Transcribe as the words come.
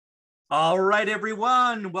All right,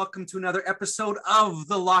 everyone. Welcome to another episode of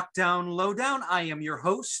the Lowdown. I am your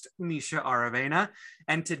host, Misha Aravena.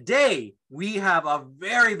 And today we have a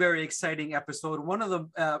very, very exciting episode. One of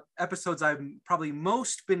the episodes I've probably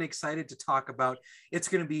most been excited to talk about. It's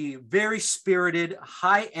going to be very spirited,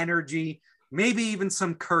 high energy, maybe even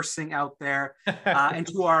some cursing out there. And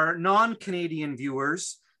to our non-Canadian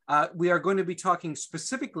viewers, we are going to be talking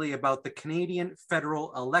specifically about the Canadian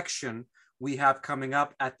federal election we have coming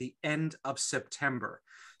up at the end of September.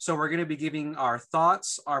 So we're going to be giving our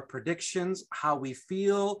thoughts, our predictions, how we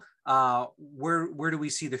feel, where do we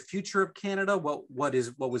see the future of Canada, what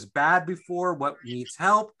was bad before, what needs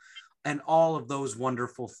help, and all of those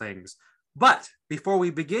wonderful things. But before we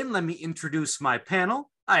begin, let me introduce my panel.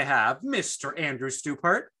 I have Mr. Andrew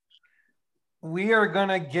Stupart. We are going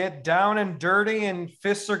to get down and dirty and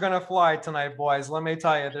fists are going to fly tonight, boys. Let me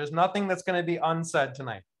tell you, there's nothing that's going to be unsaid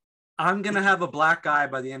tonight. I'm going to have a black eye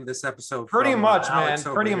by the end of this episode. Pretty much, man.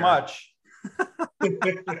 Pretty much.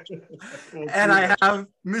 And I have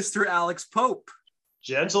Mr. Alex Pope.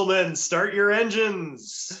 Gentlemen, start your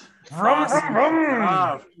engines. Vroom, vroom,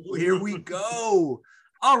 vroom. Here we go.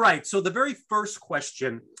 All right. So the very first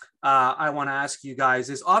question I want to ask you guys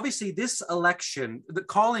is, obviously this election,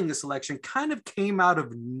 calling this election kind of came out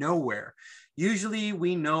of nowhere. Usually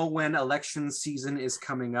we know when election season is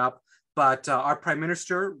coming up. But our prime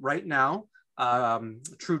minister right now,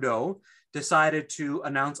 Trudeau, decided to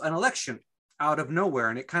announce an election out of nowhere,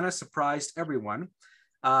 and it kind of surprised everyone.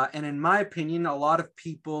 And in my opinion, a lot of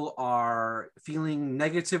people are feeling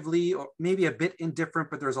negatively or maybe a bit indifferent,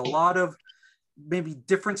 but there's a lot of maybe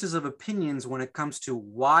differences of opinions when it comes to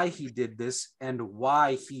why he did this and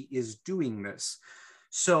why he is doing this.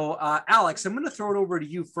 So, Alex, I'm going to throw it over to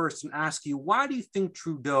you first and ask you, why do you think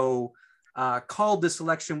Trudeau called this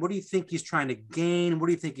election? What do you think he's trying to gain? What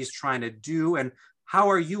do you think he's trying to do? And how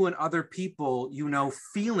are you and other people,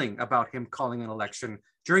 feeling about him calling an election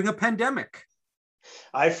during a pandemic?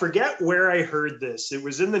 I forget where I heard this. It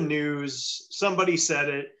was in the news. Somebody said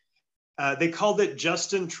it. They called it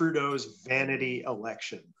Justin Trudeau's vanity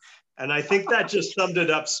election. And I think that just summed it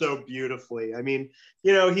up so beautifully. I mean,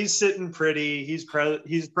 he's sitting pretty. He's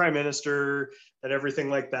prime minister and everything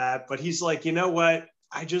like that. But he's like, you know what?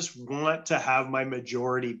 I just want to have my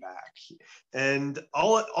majority back. And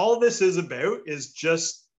all this is about is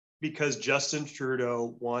just because Justin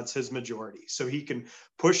Trudeau wants his majority. So he can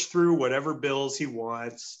push through whatever bills he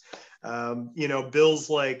wants. Bills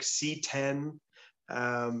like C-10,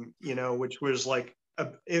 which was like,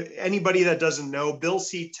 anybody that doesn't know, Bill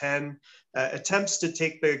C-10 attempts to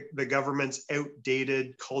take the government's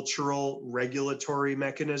outdated cultural regulatory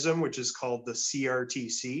mechanism, which is called the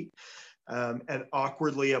CRTC, and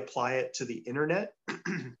awkwardly apply it to the internet.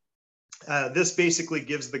 This basically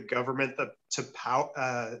gives the government the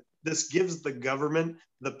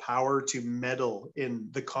power to meddle in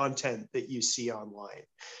the content that you see online.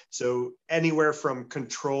 So anywhere from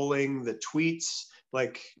controlling the tweets,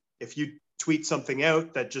 like if you tweet something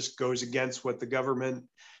out that just goes against what the government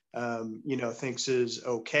thinks is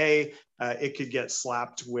okay, it could get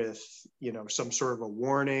slapped with some sort of a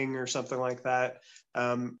warning or something like that.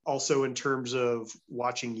 Also in terms of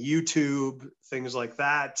watching YouTube, things like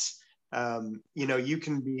that, you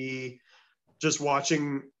can be just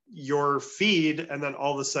watching your feed and then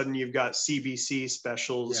all of a sudden you've got CBC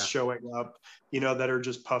specials showing up, that are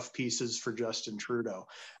just puff pieces for Justin Trudeau.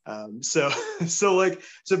 So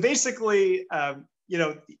basically,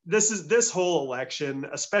 this whole election,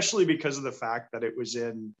 especially because of the fact that it was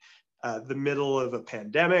in the middle of a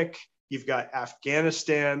pandemic. You've got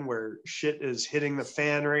Afghanistan where shit is hitting the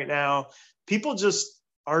fan right now. People just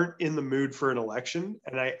aren't in the mood for an election.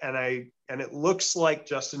 And it looks like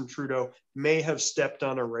Justin Trudeau may have stepped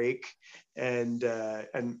on a rake and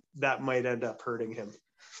that might end up hurting him.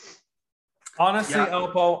 Honestly,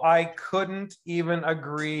 Elpo, I couldn't even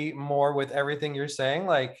agree more with everything you're saying.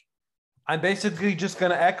 Like, I'm basically just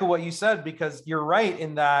going to echo what you said, because you're right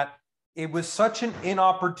in that it was such an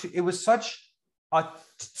inopportune, it was such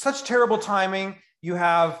terrible timing. You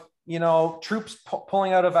have, troops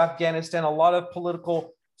pulling out of Afghanistan, a lot of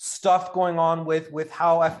political stuff going on with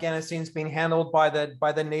how Afghanistan's being handled by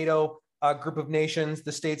the NATO group of nations,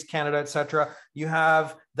 the States, Canada, etc. You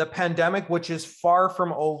have the pandemic, which is far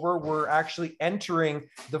from over. We're actually entering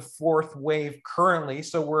the fourth wave currently.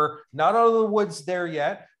 So we're not out of the woods there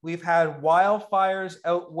yet. We've had wildfires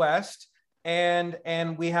out west.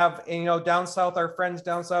 And we have, down south, our friends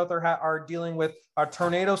down south are dealing with a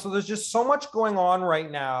tornado. So there's just so much going on right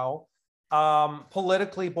now,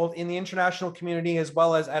 politically, both in the international community as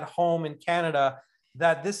well as at home in Canada,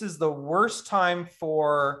 that this is the worst time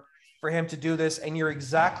for for him to do this. And you're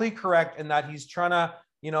exactly correct in that he's trying to,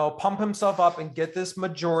 you know, pump himself up and get this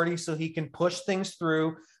majority so he can push things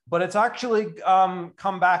through. But it's actually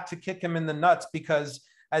come back to kick him in the nuts, because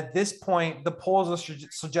at this point, the polls are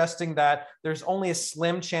suggesting that there's only a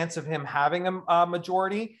slim chance of him having a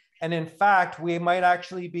majority. And in fact, we might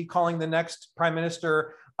actually be calling the next prime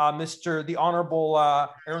minister the Honorable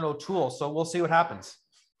Aaron O'Toole. So we'll see what happens.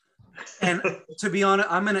 And to be honest,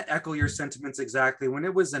 I'm going to echo your sentiments exactly. When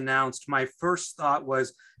it was announced, my first thought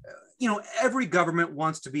was, you know, every government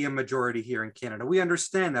wants to be a majority here in Canada. We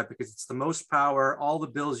understand that because it's the most power. All the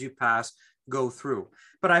bills you pass go through.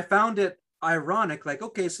 But I found it ironic, like,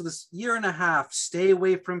 okay, so this year and a half, stay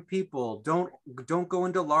away from people. Don't go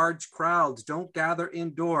into large crowds. Don't gather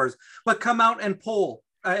indoors, but come out and poll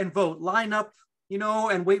and vote. Line up, you know,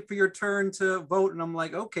 and wait for your turn to vote. And I'm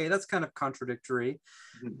like, okay, that's kind of contradictory.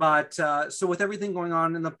 But so with everything going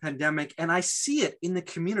on in the pandemic, and I see it in the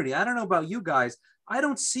community, I don't know about you guys, I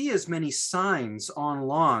don't see as many signs on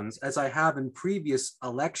lawns as I have in previous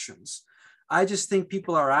elections. I just think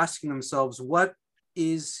people are asking themselves, what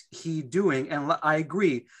is he doing? And I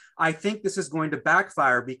agree. I think this is going to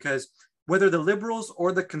backfire, because whether the Liberals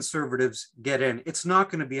or the Conservatives get in, it's not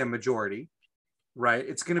going to be a majority. Right?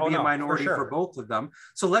 It's going to be a minority for both of them.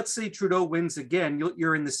 So let's say Trudeau wins again,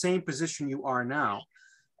 you're in the same position you are now.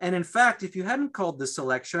 And in fact, if you hadn't called this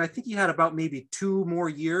election, I think he had about maybe 2 more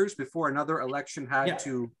years before another election had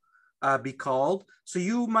to be called. So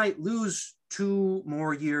you might lose 2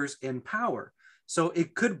 more years in power. So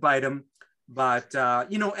it could bite him. But,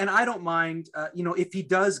 you know, and I don't mind, you know, if he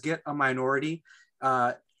does get a minority,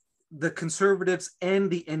 the Conservatives and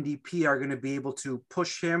the NDP are going to be able to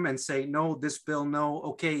push him and say, no, this bill, no,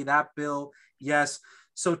 okay, that bill, yes.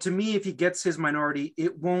 So to me, if he gets his minority,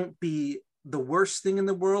 it won't be the worst thing in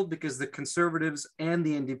the world, because the Conservatives and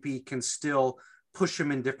the NDP can still push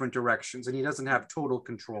him in different directions, and he doesn't have total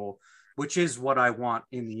control, which is what I want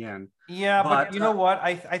in the end. Yeah, but you know what?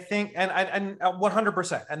 I think, and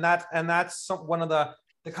 100%, and that's one of the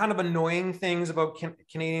kind of annoying things about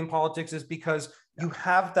Canadian politics, is because you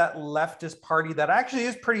have that leftist party that actually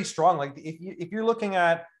is pretty strong. Like if you're looking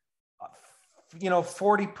at, you know,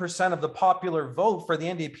 40% of the popular vote for the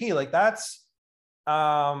NDP, like that's,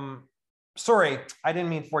 sorry, I didn't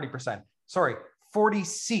mean 40%. Sorry, 40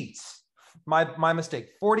 seats. My mistake.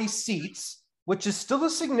 40 seats, which is still a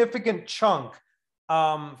significant chunk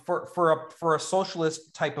for a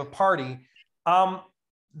socialist type of party.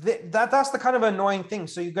 That's the kind of annoying thing.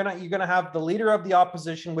 So you're gonna have the leader of the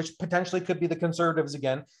opposition, which potentially could be the Conservatives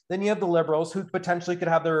again. Then you have the Liberals, who potentially could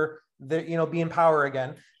have their you know, be in power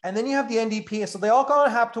again. And then you have the NDP. So they all gonna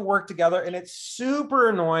have to work together, and it's super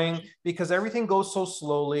annoying because everything goes so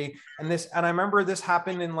slowly. And I remember this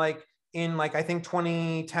happened in I think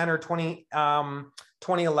 2010 or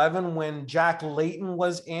 2011, when Jack Layton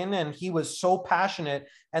was in, and he was so passionate.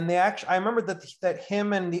 And I remember that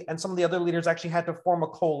him and some of the other leaders actually had to form a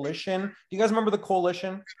coalition. Do you guys remember the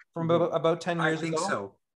coalition from about 10 years ago? I think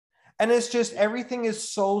so. And it's just, everything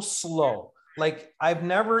is so slow. Like,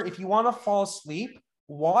 if you want to fall asleep,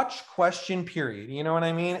 watch Question Period. You know what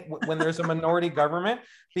I mean? When there's a minority government,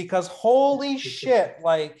 because holy shit,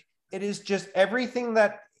 like, it is just everything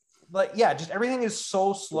just everything is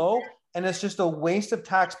so slow. And it's just a waste of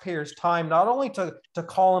taxpayers' time, not only to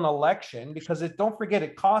call an election, because don't forget,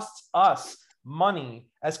 it costs us money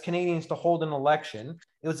as Canadians to hold an election.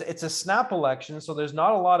 It's a snap election, so there's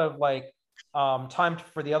not a lot of time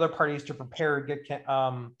for the other parties to prepare,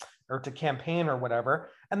 or to campaign or whatever.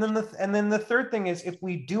 And then the third thing is, if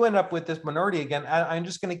we do end up with this minority again, I'm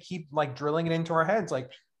just going to keep drilling it into our heads.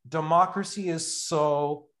 Like, democracy is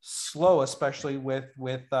so slow, especially with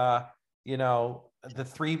you know, the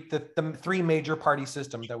three major party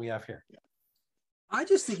system that we have here. I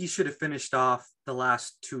just think he should have finished off the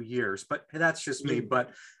last 2 years, but that's just me.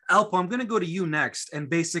 But Alpo, I'm going to go to you next. And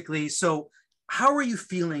basically, so how are you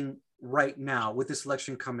feeling right now with this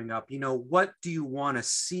election coming up? You know, what do you want to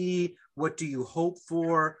see? What do you hope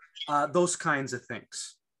for? Those kinds of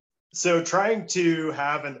things. So trying to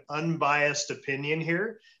have an unbiased opinion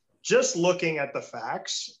here, just looking at the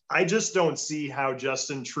facts, I just don't see how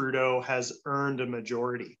Justin Trudeau has earned a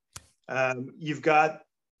majority. You've got,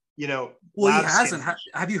 you know, well, he hasn't.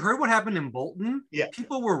 Have you heard what happened in Bolton? Yeah,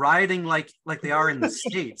 people were rioting like they are in the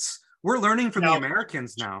States. We're learning from the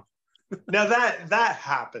Americans now. Now that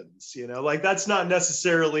happens, you know, like, that's not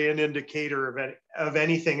necessarily an indicator of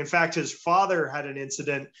anything. In fact, his father had an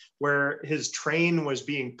incident where his train was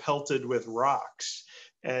being pelted with rocks.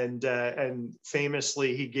 And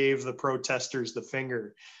famously, he gave the protesters the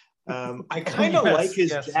finger. I kind of like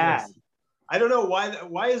his dad. I don't know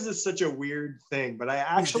why is this such a weird thing, but I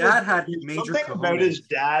actually dad had major something about cojones. his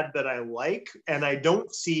dad that I like, and I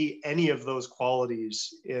don't see any of those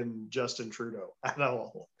qualities in Justin Trudeau at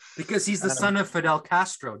all. Because he's the son of Fidel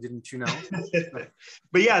Castro, didn't you know?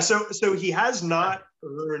 But yeah, so he has not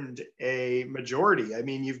earned a majority. I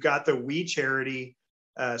mean, you've got the We Charity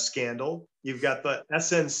scandal. You've got the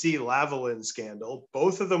SNC Lavalin scandal.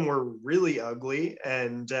 Both of them were really ugly,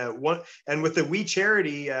 and with the We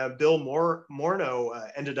Charity, Bill Morneau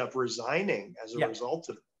ended up resigning as a result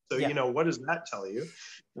of it. So you know, what does that tell you?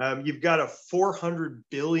 You've got a $400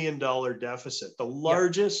 billion deficit, the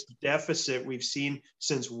largest deficit we've seen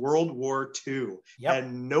since World War II,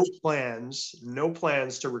 and no plans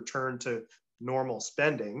to return to normal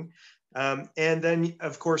spending. And then,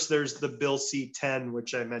 of course, there's the Bill C-10,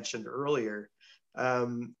 which I mentioned earlier.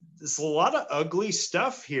 There's a lot of ugly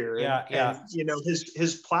stuff here. And you know,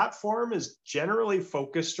 his platform is generally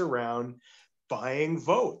focused around buying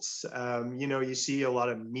votes. You know, you see a lot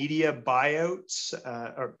of media buyouts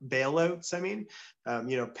or bailouts, I mean,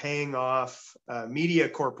 you know, paying off media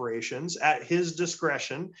corporations at his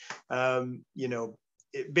discretion, you know,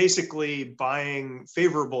 basically buying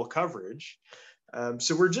favorable coverage.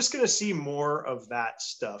 So we're just going to see more of that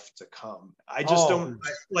stuff to come. I just don't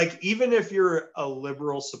like, even if you're a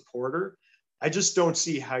liberal supporter, I just don't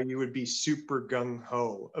see how you would be super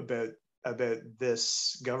gung-ho about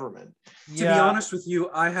this government. To be honest with you,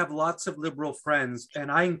 I have lots of liberal friends,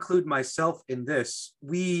 and I include myself in this.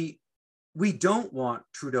 We don't want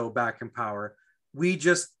Trudeau back in power. We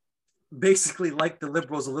just basically like the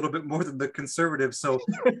liberals a little bit more than the conservatives. So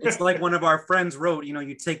it's like one of our friends wrote, you know,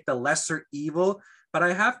 you take the lesser evil. But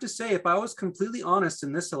I have to say, if I was completely honest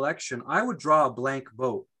in this election, I would draw a blank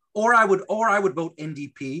vote, or I would vote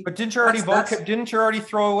NDP. But didn't you already vote? Didn't you already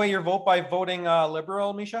throw away your vote by voting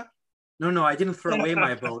liberal, Misha? No, I didn't throw away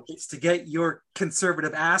my vote. It's to get your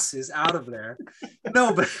conservative asses out of there.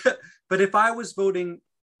 No, but if I was voting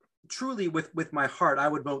truly with my heart, I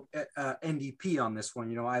would vote NDP on this one.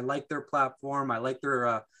 You know, I like their platform. I like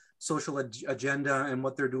their social agenda and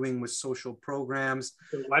what they're doing with social programs.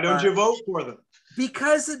 Why don't you vote for them?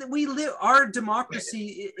 Because we live our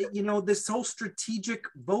democracy. You know, this whole strategic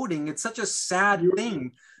voting. It's such a sad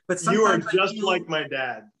thing. But you are just like my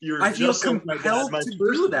dad. I feel compelled to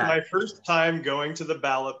do that. My first time going to the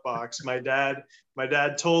ballot box, my dad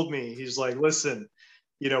told me, he's like, listen,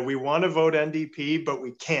 you know, we want to vote NDP, but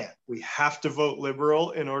we can't. We have to vote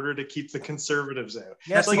liberal in order to keep the conservatives out.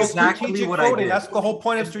 Yes, like exactly what I did. That's the whole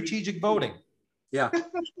point of strategic voting. Yeah.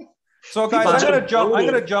 So guys, I'm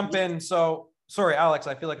gonna jump in. So sorry, Alex,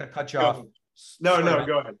 I feel like I cut you off. No,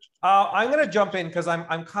 go ahead. I'm gonna jump in because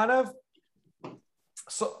I'm kind of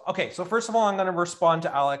so okay. So first of all, I'm gonna respond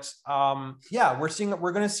to Alex. Yeah,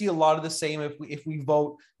 we're gonna see a lot of the same if we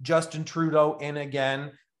vote Justin Trudeau in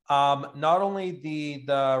again. Not only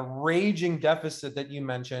the raging deficit that you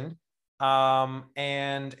mentioned,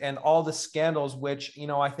 and all the scandals, which, you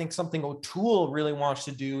know, I think something O'Toole really wants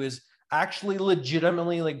to do is actually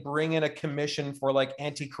legitimately like bring in a commission for like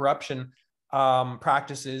anti-corruption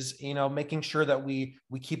practices, you know, making sure that we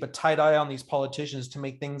keep a tight eye on these politicians to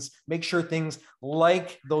make sure things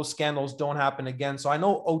like those scandals don't happen again. So I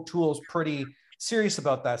know O'Toole's pretty serious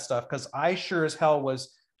about that stuff, because I sure as hell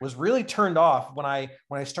was really turned off when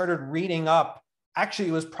I started reading up. Actually,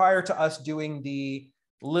 it was prior to us doing the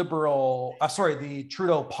the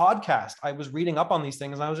Trudeau podcast. I was reading up on these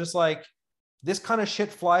things and I was just like, this kind of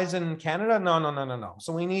shit flies in Canada? No.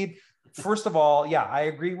 So we need, first of all, yeah, I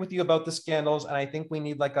agree with you about the scandals. And I think we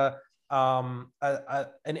need like an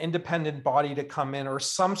independent body to come in, or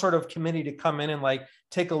some sort of committee to come in and like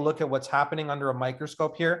take a look at what's happening under a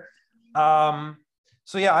microscope here.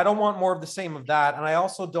 So yeah, I don't want more of the same of that. And I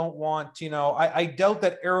also don't want, you know, I doubt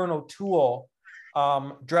that Aaron O'Toole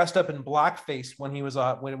dressed up in blackface when he was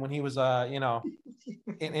when he was you know,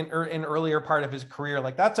 in earlier part of his career.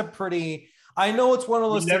 Like, that's a pretty, I know it's one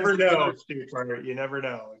of those things. You never know, Steve Carter. You never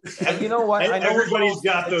know. And you know what? I know everybody's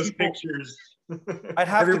got those pictures. I'd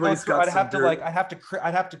have to go through,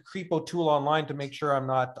 I'd have to creep O'Toole online to make sure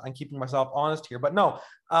I'm keeping myself honest here. But no,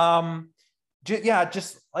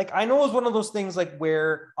 just like, I know it was one of those things like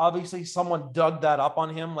where obviously someone dug that up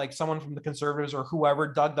on him, like someone from the Conservatives or whoever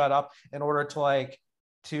dug that up in order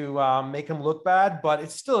to make him look bad. But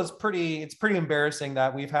it's pretty embarrassing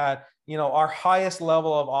that we've had, you know, our highest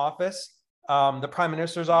level of office, the Prime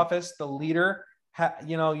Minister's office, the leader,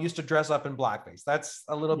 you know, used to dress up in blackface. That's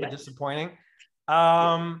a little bit disappointing.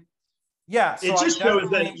 Yeah, so it just shows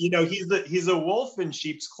that, you know, he's a wolf in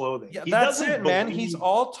sheep's clothing. Yeah, that's it, man. He's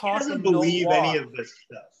all talk. He doesn't believe any of this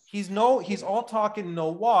stuff. He's all talk and no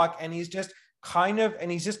walk, and he's just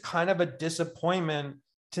and he's just kind of a disappointment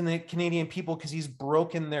to the Canadian people because he's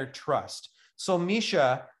broken their trust. So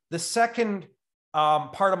Misha, the second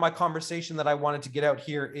part of my conversation that I wanted to get out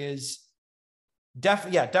here is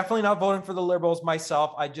definitely not voting for the Liberals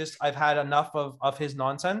myself. I've had enough of his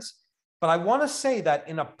nonsense. But I want to say that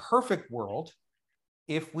in a perfect world,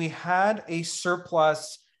 if we had a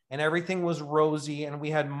surplus and everything was rosy and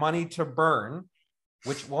we had money to burn,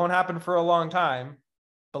 which won't happen for a long time,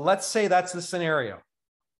 but let's say that's the scenario,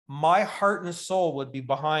 my heart and soul would be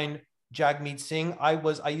behind Jagmeet Singh.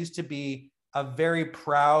 I used to be a very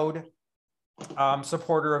proud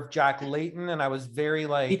supporter of Jack Layton, and I was very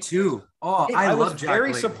like, me too. Oh, I was love Jack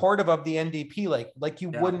very Layton. supportive of the NDP, like you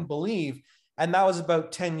wouldn't believe. And that was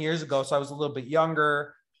about 10 years ago, so I was a little bit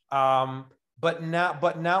younger. But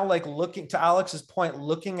now, like, looking to Alex's point,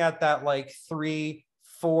 looking at that like 3,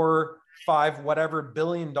 4, 5, whatever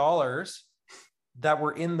 $billion that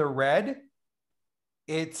were in the red,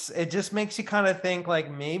 it just makes you kind of think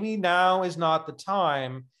like maybe now is not the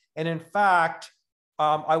time. And in fact,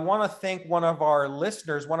 I want to thank one of our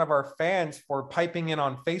listeners, one of our fans, for piping in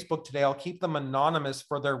on Facebook today. I'll keep them anonymous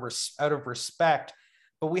for their out of respect.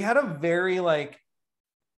 But we had a very like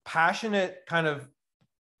passionate kind of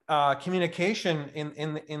communication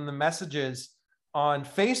in the messages on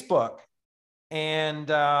Facebook, and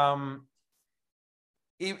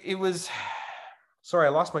it was, sorry, I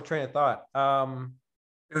lost my train of thought.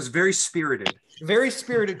 It was very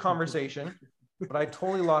spirited conversation, but I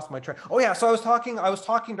totally lost my train. Oh yeah, so I was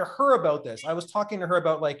talking to her about this. I was talking to her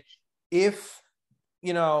about like, if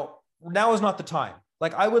now is not the time.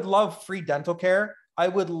 Like, I would love free dental care. I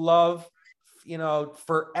would love,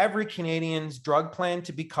 for every Canadian's drug plan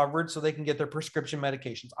to be covered so they can get their prescription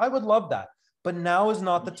medications. I would love that. But now is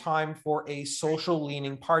not the time for a social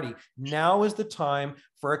leaning party. Now is the time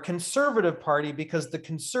for a conservative party, because the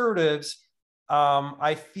Conservatives,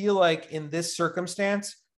 I feel like in this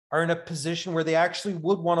circumstance, are in a position where they actually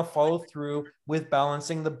would want to follow through with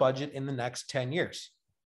balancing the budget in the next 10 years.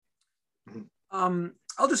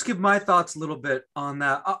 I'll just give my thoughts a little bit on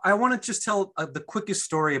that. I want to just tell the quickest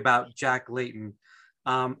story about Jack Layton.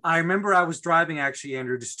 I remember I was driving, actually,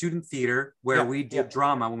 Andrew, to student theater where we did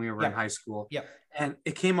drama when we were in high school. And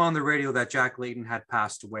it came on the radio that Jack Layton had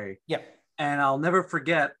passed away. And I'll never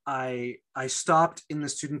forget, I stopped in the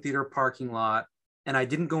student theater parking lot, and I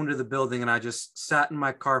didn't go into the building, and I just sat in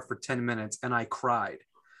my car for 10 minutes and I cried.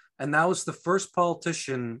 And that was the first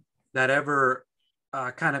politician that ever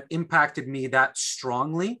kind of impacted me that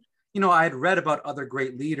strongly. I had read about other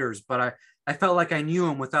great leaders, but I felt like I knew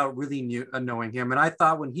him without really knowing him. And I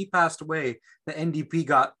thought when he passed away, the NDP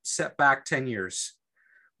got set back 10 years.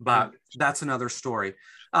 But that's another story.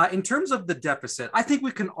 In terms of the deficit, I think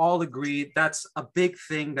we can all agree that's a big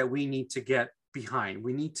thing that we need to get behind.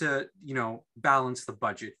 We need to, balance the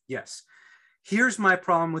budget. Yes. Here's my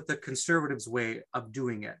problem with the Conservatives' way of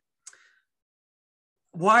doing it.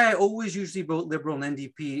 Why I always usually vote Liberal and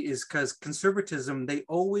NDP is because conservatism, they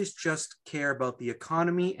always just care about the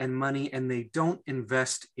economy and money, and they don't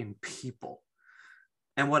invest in people.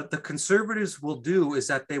 And what the Conservatives will do is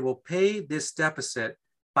that they will pay this deficit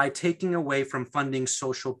by taking away from funding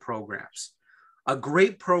social programs. A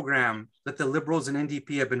great program that the Liberals and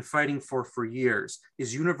NDP have been fighting for years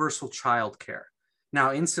is universal childcare.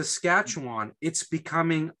 Now in Saskatchewan, it's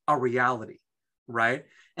becoming a reality, right?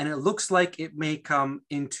 And it looks like it may come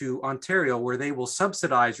into Ontario, where they will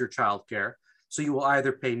subsidize your childcare. So you will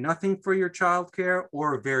either pay nothing for your childcare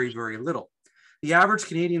or very, very little. The average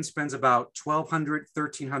Canadian spends about $1,200,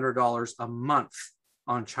 $1,300 a month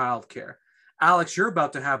on childcare. Alex, you're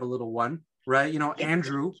about to have a little one, right?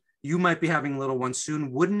 Andrew, you might be having a little one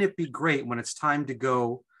soon. Wouldn't it be great when it's time to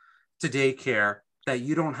go to daycare that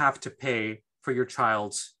you don't have to pay for your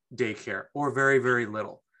child's daycare, or very, very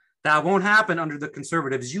little? That won't happen under the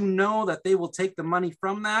Conservatives. That they will take the money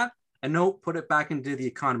from that and put it back into the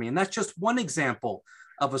economy. And that's just one example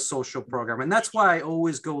of a social program. And that's why I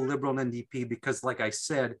always go Liberal and NDP, because like I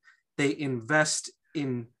said, they invest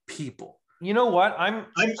in people. You know what? I'm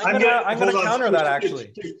gonna counter that,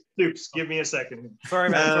 actually. Stoops, give me a second. Sorry,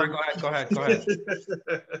 man. Sorry. Go ahead.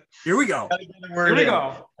 Here we go.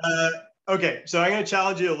 Okay, so I'm going to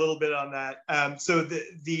challenge you a little bit on that. So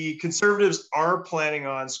the Conservatives are planning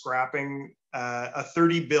on scrapping a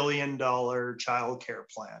 $30 billion childcare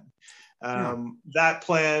plan. That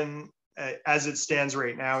plan, as it stands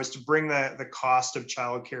right now, is to bring the cost of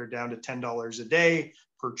childcare down to $10 a day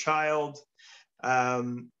per child.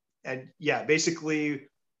 Basically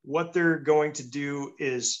what they're going to do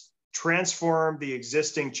is transform the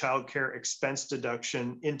existing childcare expense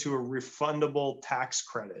deduction into a refundable tax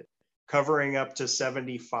credit, covering up to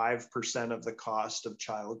 75% of the cost of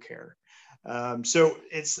childcare. So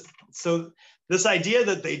this idea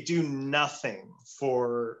that they do nothing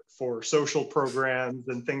for social programs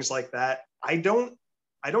and things like that, I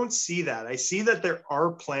don't see that. I see that there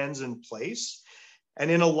are plans in place,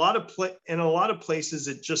 and in a lot of places,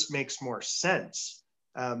 it just makes more sense.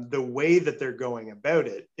 The way that they're going about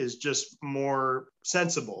it is just more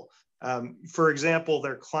sensible. For example,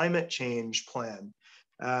 their climate change plan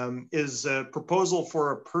is a proposal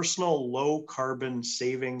for a personal low carbon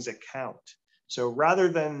savings account. So rather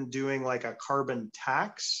than doing like a carbon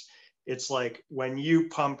tax, it's like when you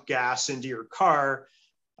pump gas into your car,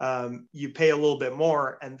 you pay a little bit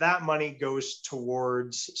more, and that money goes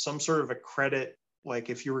towards some sort of a credit,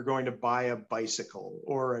 like if you were going to buy a bicycle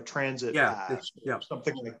or a transit pass or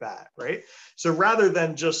something like that, right? So rather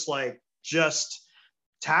than just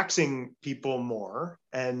taxing people more,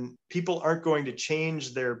 and people aren't going to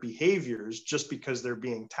change their behaviors just because they're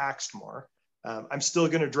being taxed more. I'm still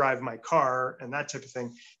going to drive my car and that type of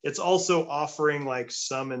thing. It's also offering like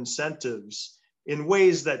some incentives in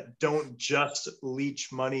ways that don't just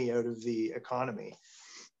leech money out of the economy,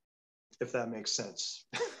 if that makes sense.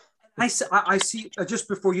 I see, just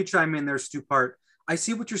before you chime in there, Stu-Part, I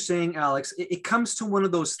see what you're saying, Alex. It comes to one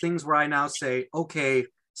of those things where I now say, okay,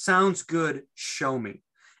 sounds good, show me.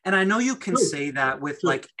 And I know you can say that with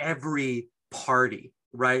like every party,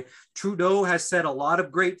 right? Trudeau has said a lot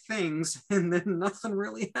of great things and then nothing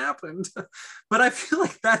really happened. But I feel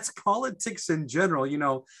like that's politics in general, you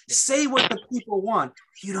know, say what the people want.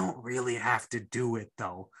 You don't really have to do it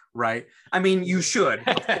though, right? I mean, you should,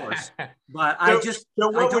 of course. But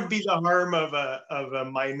what would be the harm of a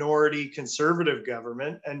minority conservative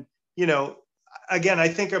government? And, you know, again, I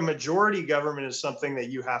think a majority government is something that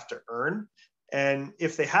you have to earn. And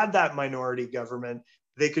if they had that minority government,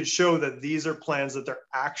 they could show that these are plans that they're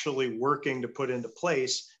actually working to put into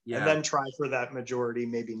place, and then try for that majority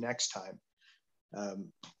maybe next time.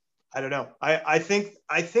 I don't know. I think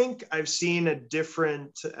I've seen a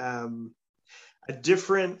different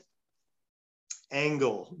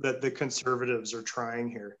angle that the conservatives are trying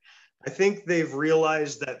here. I think they've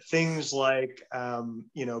realized that things like,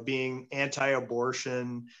 being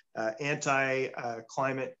anti-abortion,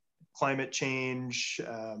 climate change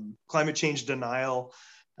denial,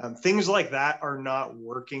 things like that are not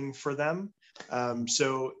working for them.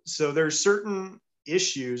 So there's certain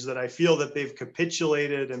issues that I feel that they've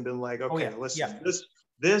capitulated and been like, okay, listen,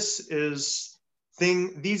 these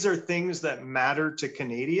are things that matter to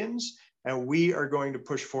Canadians, and we are going to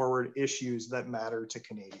push forward issues that matter to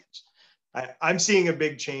Canadians. I'm seeing a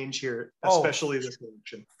big change here, especially this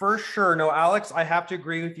election. For sure. No, Alex, I have to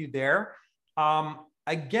agree with you there.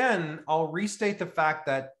 Again, I'll restate the fact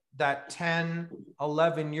that 10,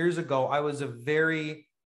 11 years ago, I was a very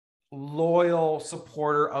loyal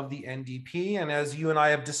supporter of the NDP. And as you and I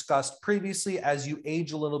have discussed previously, as you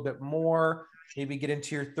age a little bit more, maybe get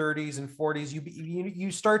into your 30s and 40s,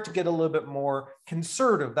 you start to get a little bit more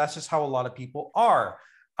conservative. That's just how a lot of people are.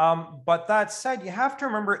 But that said, you have to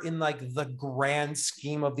remember, in like the grand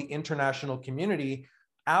scheme of the international community,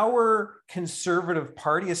 our conservative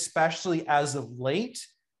party, especially as of late,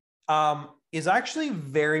 is actually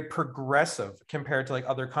very progressive compared to like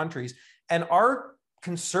other countries. And our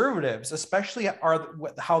conservatives, especially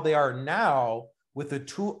how they are now with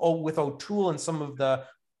O'Toole and some of the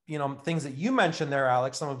things that you mentioned there,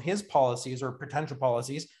 Alex, some of his policies or potential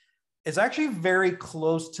policies, is actually very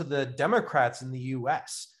close to the Democrats in the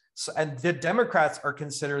US. So, and the Democrats are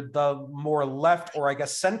considered the more left, or I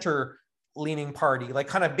guess center leaning party, like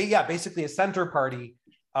kind of basically a center party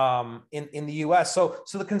in the US. So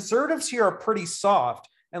the conservatives here are pretty soft.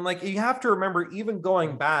 And like, you have to remember, even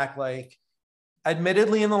going back, like,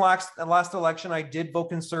 admittedly in the last election, I did vote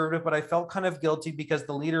conservative, but I felt kind of guilty because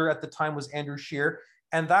the leader at the time was Andrew Scheer.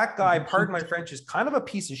 And that guy, pardon my French, is kind of a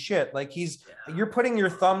piece of shit. Like, you're putting your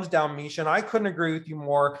thumbs down, Misha, and I couldn't agree with you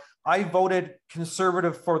more. I voted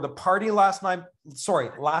conservative for the party last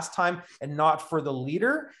time, and not for the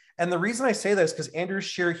leader. And the reason I say that is because Andrew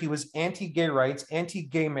Scheer, he was anti-gay rights,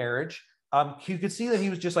 anti-gay marriage. You could see that he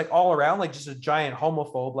was just like all around, like just a giant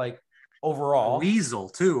homophobe, like overall. Weasel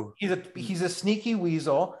too. He's a sneaky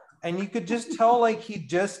weasel. And you could just tell, like,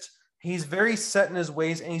 he's very set in his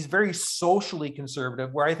ways, and he's very socially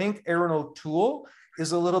conservative, where I think Aaron O'Toole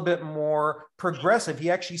is a little bit more progressive.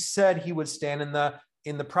 He actually said he would stand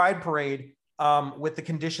in the Pride Parade with the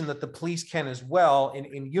condition that the police can as well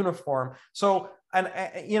in uniform. So, and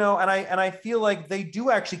I feel like they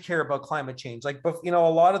do actually care about climate change. Like, a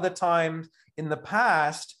lot of the times in the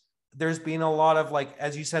past, there's been a lot of, like,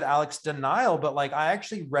 as you said, Alex, denial. But like, I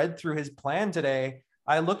actually read through his plan today,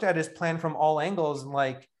 I looked at his plan from all angles and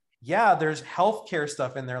like, yeah, there's healthcare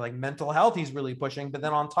stuff in there, like mental health he's really pushing. But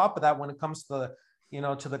then on top of that, when it comes to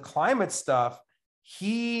the, to the climate stuff,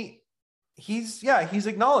 he's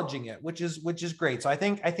acknowledging it, which is great. So I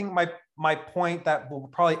think my point that will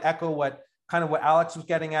probably echo what Alex was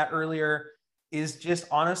getting at earlier is just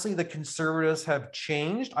honestly, the conservatives have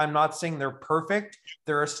changed. I'm not saying they're perfect.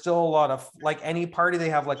 There are still a lot of, like any party, they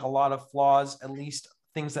have like a lot of flaws, at least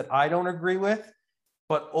things that I don't agree with.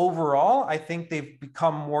 But overall, I think they've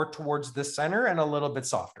become more towards the center and a little bit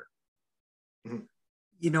softer.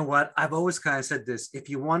 You know what? I've always kind of said this. If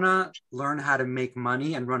you want to learn how to make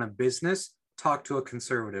money and run a business, talk to a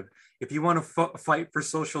conservative. If you want to fight for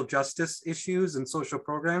social justice issues and social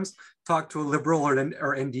programs, talk to a liberal or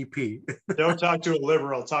NDP. Don't talk to a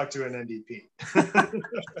liberal, talk to an NDP.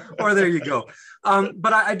 Or there you go.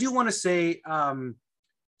 But I do want to say,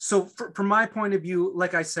 so from my point of view,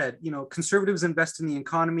 like I said, conservatives invest in the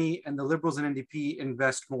economy and the liberals and NDP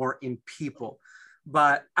invest more in people.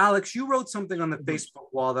 But Alex, you wrote something on the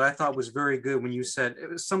Facebook wall that I thought was very good when you said, it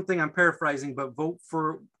was something, I'm paraphrasing, but vote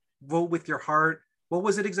with your heart. What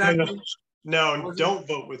was it exactly? No, don't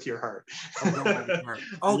vote with your heart. Okay.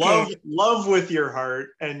 Love with your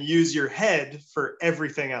heart and use your head for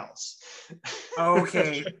everything else.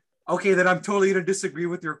 Okay. Okay, then I'm totally going to disagree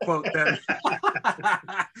with your quote then.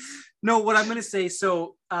 No, what I'm going to say,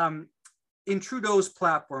 so in Trudeau's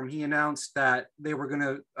platform, he announced that they were going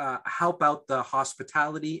to help out the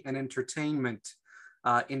hospitality and entertainment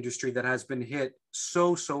industry that has been hit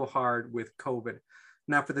so hard with COVID.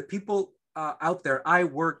 Now, for the people out there, I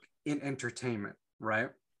work in entertainment,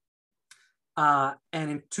 right? And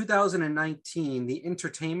in 2019, the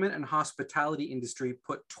entertainment and hospitality industry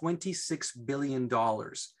put $26 billion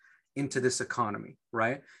into this economy,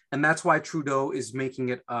 right? And that's why Trudeau is making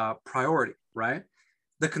it a priority, right?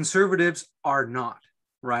 The conservatives are not,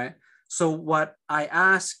 right? So what I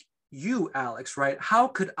ask you, Alex, right? How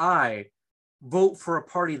could I vote for a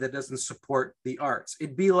party that doesn't support the arts?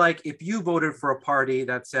 It'd be like if you voted for a party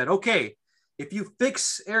that said, okay, if you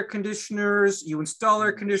fix air conditioners, you install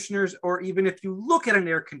air conditioners, or even if you look at an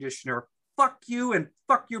air conditioner, fuck you and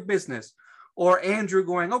fuck your business. Or Andrew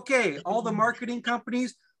going, okay, all the marketing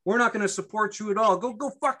companies, we're not going to support you at all.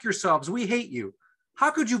 Go fuck yourselves. We hate you. How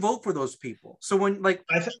could you vote for those people? So when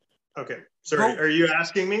okay, sorry, are you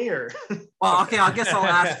asking me or? Well, okay, I guess I'll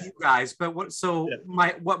ask you guys. But what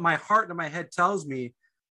my heart and my head tells me,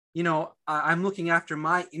 I'm looking after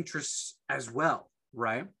my interests as well,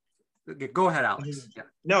 right? Okay, go ahead, Alex. Yeah.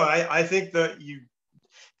 No, I think that you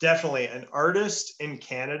definitely, an artist in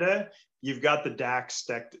Canada, you've got the deck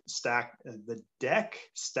stacked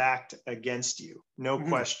against you, no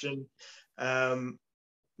question.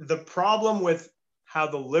 The problem with how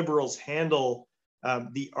the Liberals handle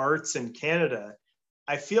the arts in Canada,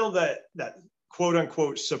 I feel that quote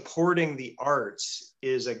unquote supporting the arts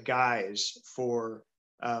is a guise for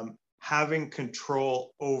having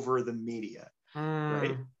control over the media,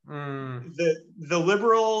 right? The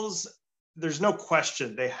Liberals, there's no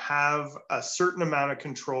question they have a certain amount of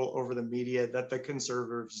control over the media that the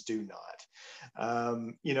conservatives do not.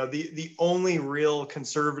 The only real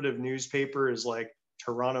conservative newspaper is like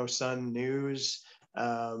Toronto Sun News,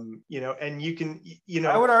 and you can,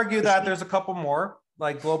 I would argue that there's a couple more,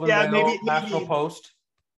 like Globe and Mail, National Post.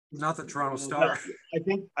 Not the Toronto Star.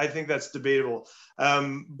 I think that's debatable.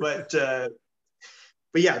 But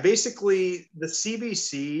yeah, basically the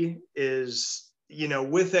CBC is,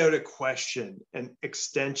 without a question, an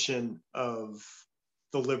extension of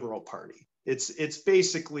the Liberal Party. It's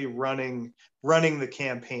basically running the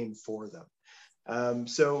campaign for them.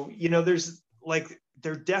 So, there's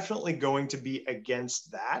they're definitely going to be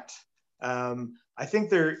against that. I think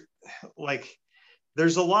there's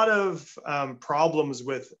a lot of problems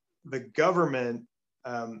with the government,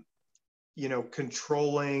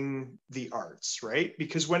 controlling the arts, right?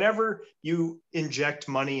 Because whenever you inject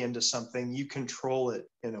money into something, you control it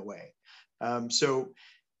in a way. So,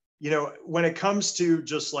 when it comes to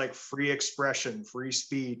just like free expression, free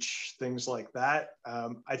speech, things like that,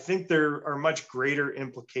 I think there are much greater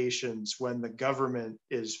implications when the government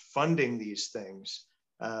is funding these things.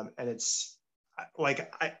 And it's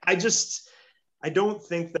like, I don't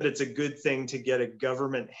think that it's a good thing to get a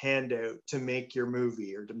government handout to make your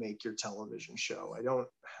movie or to make your television show.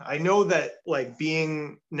 I know that, like,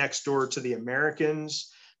 being next door to the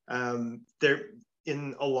Americans,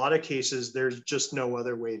 in a lot of cases, there's just no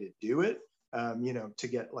other way to do it, to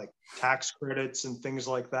get like tax credits and things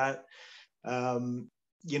like that.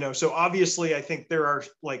 So obviously I think there are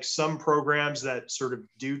like some programs that sort of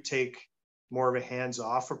do take more of a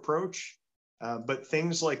hands-off approach, but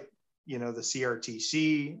things like, the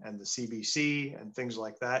CRTC and the CBC and things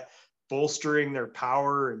like that, bolstering their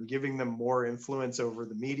power and giving them more influence over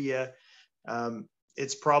the media.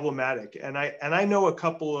 It's problematic. And I know a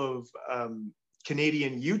couple of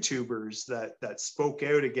Canadian YouTubers that spoke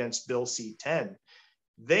out against Bill C-10.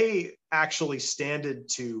 They actually standed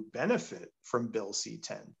to benefit from Bill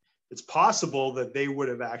C-10. It's possible that they would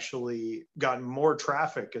have actually gotten more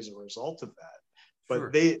traffic as a result of that. But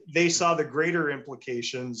Sure. they saw the greater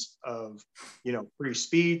implications of, free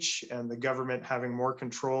speech and the government having more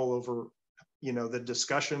control over, the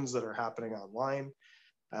discussions that are happening online.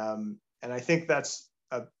 And I think that's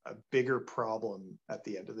a bigger problem at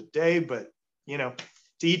the end of the day, but, to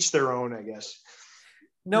each their own, I guess.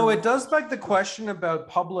 No, it does beg the question about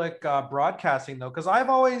public broadcasting, though, because I've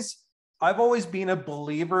always been a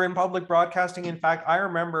believer in public broadcasting. In fact, I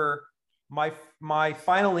remember my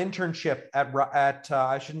final internship at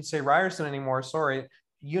I shouldn't say Ryerson anymore. Sorry,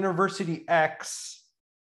 University X.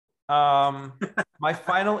 My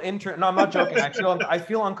final intern. No, I'm not joking. I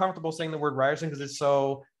feel uncomfortable saying the word Ryerson because it's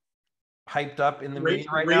so hyped up in the media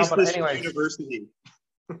right now. But anyway, university.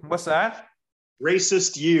 What's that?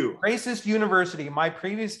 Racist University.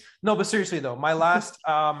 But seriously though, my last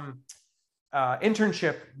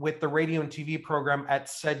internship with the radio and TV program at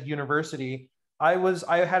said university, I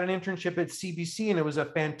had an internship at CBC, and it was a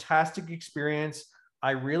fantastic experience.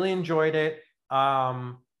 I really enjoyed it.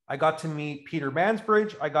 I got to meet Peter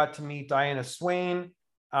Mansbridge. I got to meet Diana Swain.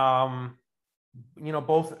 Both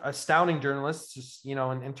astounding journalists,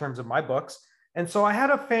 in terms of my books. And so I had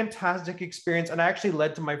a fantastic experience, and I actually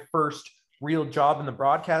led to my first real job in the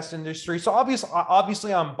broadcast industry. So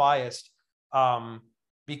obviously I'm biased,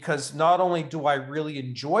 because not only do I really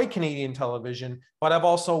enjoy Canadian television, but I've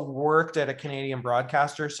also worked at a Canadian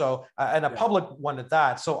broadcaster, so and a public one at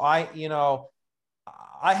that. So I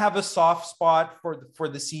have a soft spot for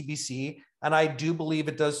the CBC, and I do believe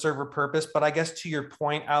it does serve a purpose. But I guess to your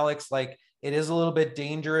point, Alex, like it is a little bit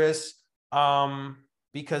dangerous,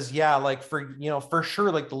 because for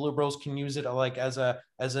sure, like the Liberals can use it like as a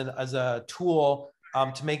tool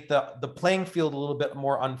to make the playing field a little bit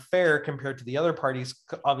more unfair compared to the other parties.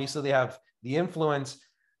 Obviously, they have the influence.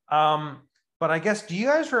 But I guess,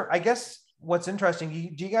 I guess what's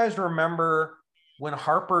interesting, do you guys remember when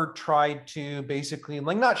Harper tried to basically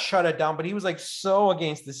like not shut it down, but he was like so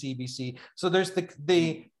against the CBC. So there's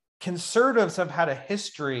the Conservatives have had a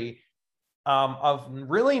history of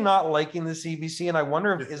really not liking the CBC. And I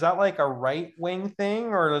wonder if, is that like a right wing thing,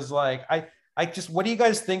 or is like, what do you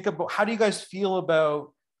guys think about, how do you guys feel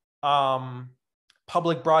about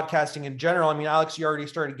public broadcasting in general? I mean, Alex, you already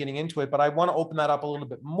started getting into it, but I want to open that up a little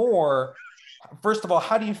bit more. First of all,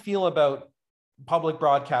 how do you feel about public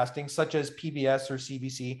broadcasting such as PBS or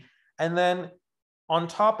CBC? And then on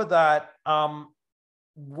top of that,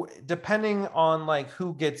 depending on like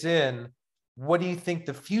who gets in, what do you think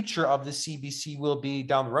the future of the CBC will be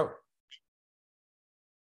down the road?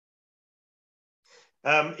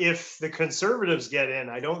 If the Conservatives get in,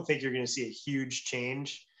 I don't think you're going to see a huge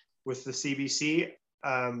change with the CBC.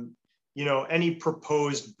 Any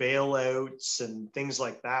proposed bailouts and things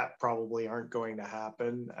like that probably aren't going to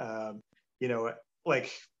happen.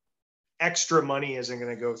 Like extra money isn't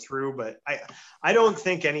going to go through, but I don't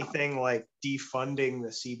think anything like defunding the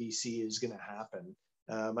CBC is going to happen.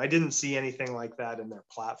 I didn't see anything like that in their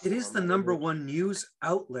platform. It is the number one news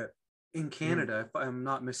outlet in Canada, if I'm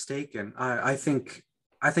not mistaken. I think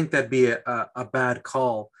that'd be a bad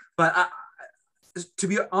call. But to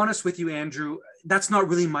be honest with you, Andrew, that's not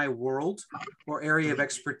really my world or area of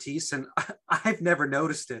expertise, and I've never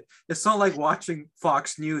noticed it. It's not like watching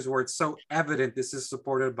Fox News where it's so evident this is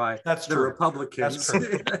supported by the Republicans.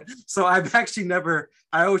 So I've actually never.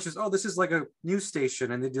 I always just, this is like a news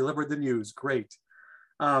station and they delivered the news. Great.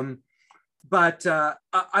 But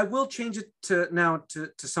I will change it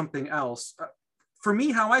to something else. For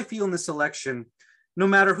me, how I feel in this election, no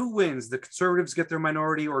matter who wins, the Conservatives get their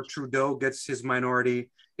minority or Trudeau gets his minority,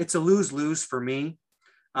 it's a lose-lose for me.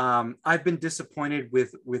 I've been disappointed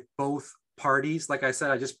with both parties. Like I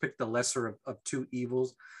said, I just picked the lesser of two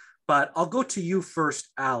evils. But I'll go to you first,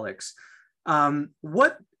 Alex.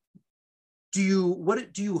 What do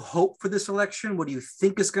you hope for this election? What do you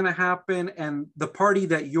think is going to happen? And the party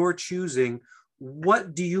that you're choosing,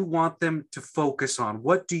 what do you want them to focus on?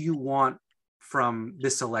 What do you want from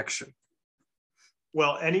this election?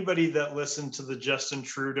 Well, anybody that listened to the Justin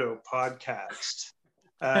Trudeau podcast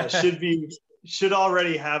should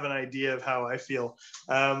already have an idea of how I feel.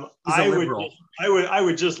 I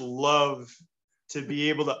would just love to be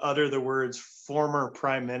able to utter the words former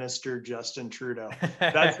Prime Minister Justin Trudeau.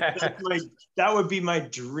 That would be my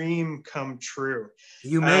dream come true.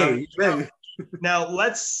 You may. Now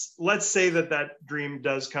let's say that dream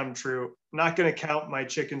does come true. I'm not going to count my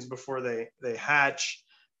chickens before they hatch.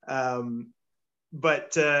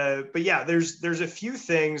 But yeah, there's a few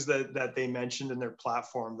things that they mentioned in their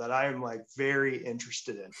platform that I am like very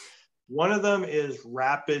interested in. One of them is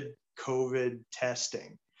rapid COVID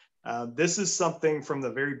testing. This is something from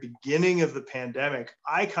the very beginning of the pandemic.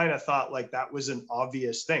 I kind of thought like that was an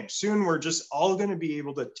obvious thing. Soon we're just all going to be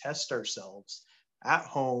able to test ourselves at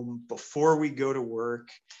home before we go to work.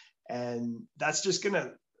 And that's just going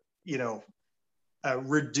to,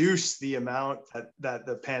 reduce the amount that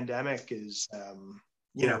the pandemic is,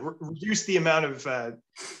 reduce the amount of,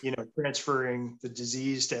 transferring the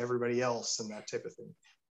disease to everybody else and that type of thing.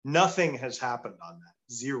 Nothing has happened on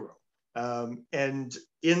that, zero. And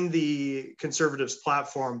in the Conservatives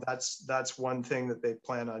platform, that's one thing that they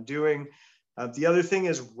plan on doing. The other thing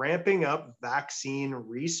is ramping up vaccine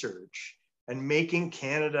research and making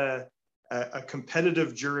Canada a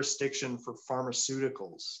competitive jurisdiction for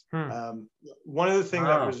pharmaceuticals. One of the things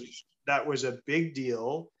that was a big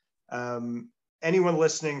deal. Anyone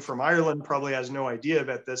listening from Ireland probably has no idea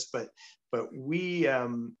about this, but we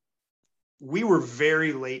were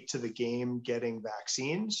very late to the game getting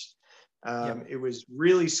vaccines. It was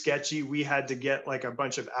really sketchy. We had to get like a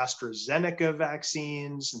bunch of AstraZeneca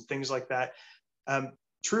vaccines and things like that.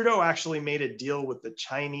 Trudeau actually made a deal with the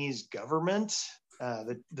Chinese government.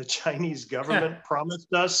 The Chinese government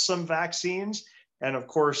promised us some vaccines. And of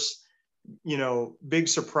course, big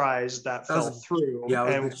surprise that fell through.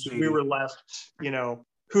 And we were left,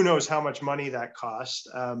 who knows how much money that cost,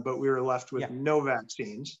 but we were left with no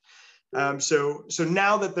vaccines. So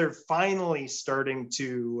now that they're finally starting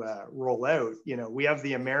to roll out, we have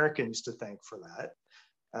the Americans to thank for that.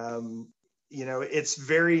 It's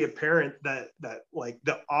very apparent that like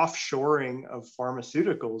the offshoring of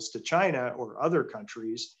pharmaceuticals to China or other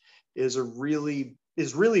countries is really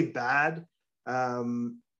bad,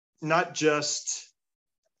 not just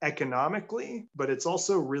economically, but it's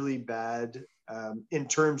also really bad in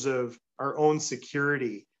terms of our own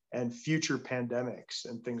security and future pandemics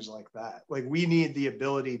and things like that. Like we need the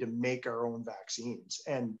ability to make our own vaccines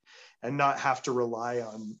and not have to rely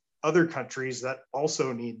on other countries that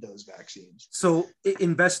also need those vaccines. So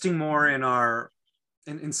investing more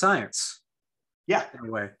in science. Yeah. In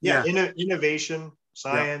a way. Yeah. Innovation,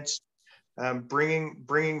 science,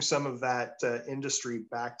 bringing some of that industry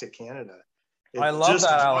back to Canada. I love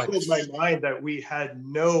that, Alex. It boggles my mind that we had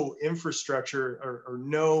no infrastructure or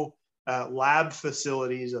no lab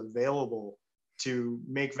facilities available to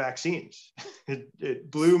make vaccines. It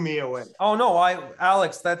blew me away. Oh no,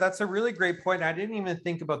 Alex, that's a really great point. I didn't even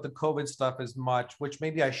think about the COVID stuff as much, which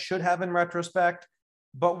maybe I should have in retrospect.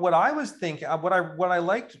 But what I was thinking, what I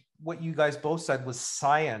liked, what you guys both said was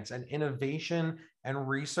science and innovation and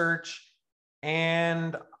research,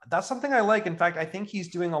 and that's something I like. In fact, I think he's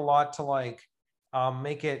doing a lot to like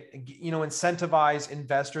make it, incentivize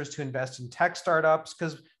investors to invest in tech startups,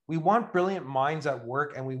 because we want brilliant minds at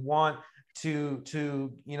work, and we want to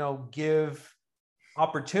give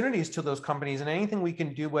opportunities to those companies, and anything we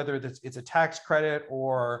can do, whether it's a tax credit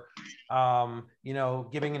or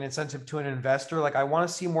giving an incentive to an investor. Like I want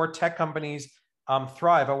to see more tech companies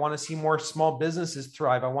thrive. I want to see more small businesses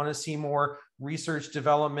thrive. I want to see more research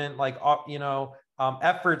development,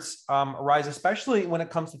 efforts arise, especially when it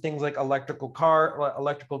comes to things like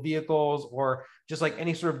electrical vehicles, or just like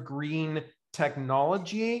any sort of green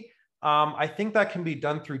technology. I think that can be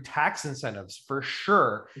done through tax incentives for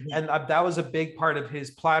sure. And that was a big part of his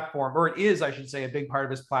platform, or it is, I should say, a big part of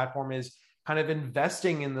his platform is kind of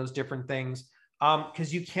investing in those different things.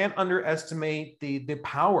 Because you can't underestimate the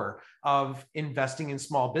power of investing in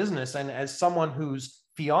small business. And as someone whose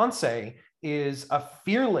fiance is a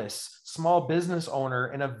fearless small business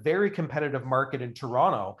owner in a very competitive market in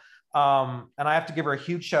Toronto, and I have to give her a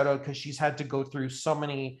huge shout out because she's had to go through so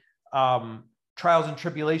many trials and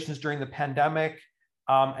tribulations during the pandemic.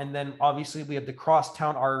 And then obviously we have the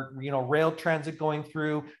crosstown, rail transit going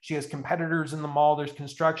through. She has competitors in the mall, there's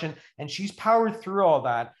construction, and she's powered through all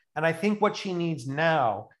that. And I think what she needs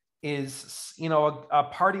now is, a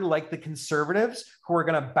party like the Conservatives who are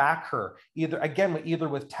going to back her either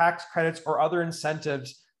with tax credits or other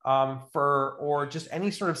incentives or just any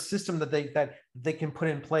sort of system that they can put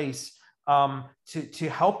in place to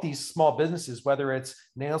help these small businesses, whether it's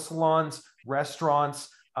nail salons, restaurants,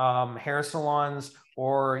 hair salons,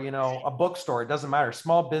 or a bookstore. It doesn't matter.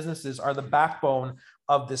 Small businesses are the backbone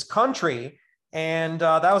of this country, And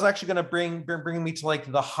that was actually going to bring me to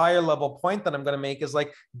like the higher level point that I'm going to make is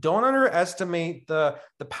like, don't underestimate the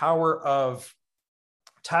power of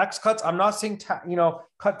tax cuts. I'm not saying,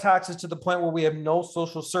 cut taxes to the point where we have no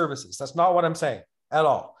social services. That's not what I'm saying at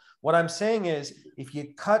all. What I'm saying is if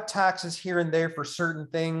you cut taxes here and there for certain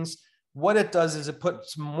things, what it does is it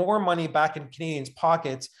puts more money back in Canadians'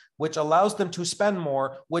 pockets, which allows them to spend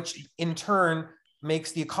more, which in turn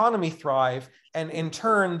makes the economy thrive. And in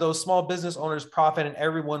turn, those small business owners profit and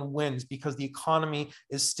everyone wins because the economy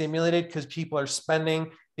is stimulated because people are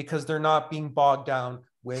spending because they're not being bogged down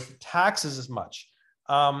with taxes as much.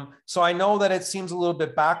 So I know that it seems a little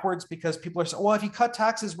bit backwards because people are saying, well, if you cut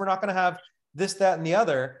taxes, we're not going to have this, that, and the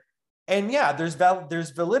other. And yeah, there's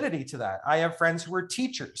validity to that. I have friends who are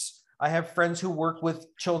teachers. I have friends who work with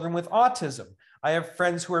children with autism. I have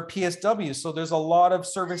friends who are PSWs. So there's a lot of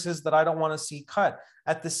services that I don't want to see cut.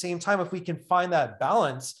 At the same time, if we can find that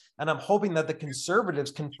balance, and I'm hoping that the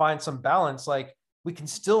Conservatives can find some balance, like we can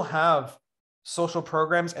still have social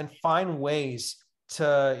programs and find ways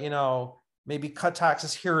to, maybe cut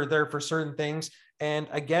taxes here or there for certain things. And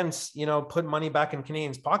again, put money back in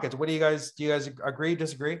Canadians' pockets. Do you guys agree,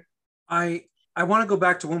 disagree? I want to go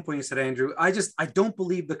back to one point you said, Andrew. I don't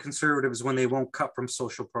believe the Conservatives when they won't cut from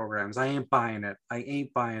social programs. I ain't buying it.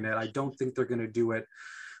 I don't think they're going to do it.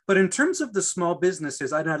 But in terms of the small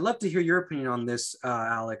businesses, I'd love to hear your opinion on this,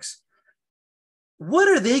 Alex. What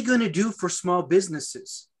are they going to do for small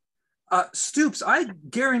businesses? Stoops, I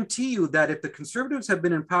guarantee you that if the Conservatives had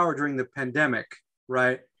been in power during the pandemic,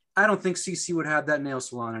 right, I don't think CC would have that nail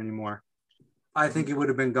salon anymore. I think it would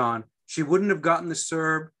have been gone. She wouldn't have gotten the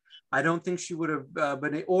CERB. I don't think she would have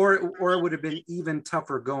been, or it would have been even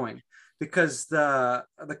tougher going because the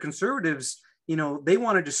Conservatives, they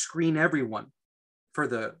wanted to screen everyone for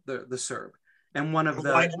the CERB. And one of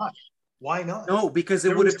the why not? Why not? No, because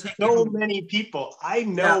it would have taken so many people. I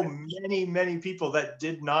know many people that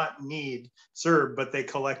did not need CERB, but they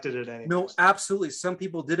collected it anyway. No, absolutely. Some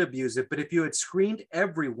people did abuse it, but if you had screened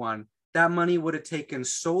everyone, that money would have taken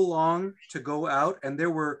so long to go out, and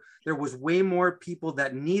there was way more people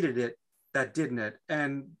that needed it that didn't it.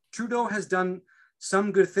 And Trudeau has done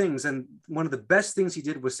some good things, and one of the best things he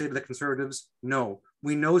did was say to the Conservatives, no,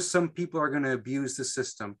 we know some people are going to abuse the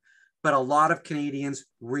system, but a lot of Canadians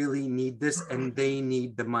really need this and they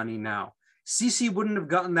need the money now. CC wouldn't have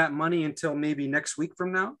gotten that money until maybe next week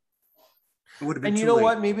from now. It would have been and you know late.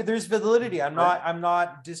 What? Maybe there's validity. I'm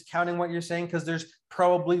not discounting what you're saying because there's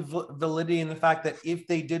probably validity in the fact that if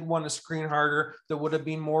they did want to screen harder, there would have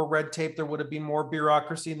been more red tape, there would have been more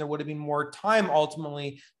bureaucracy, and there would have been more time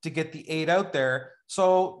ultimately to get the aid out there.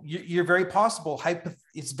 So you're very possible.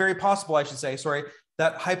 It's very possible, I should say,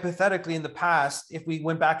 that hypothetically in the past, if we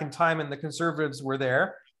went back in time and the Conservatives were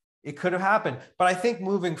there, it could have happened. But I think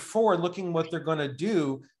moving forward, looking what they're going to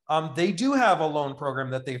do, they do have a loan program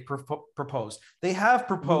that they've proposed. They have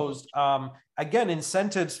proposed, again,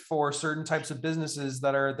 incentives for certain types of businesses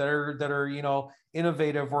that are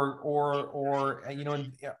innovative or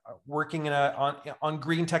working on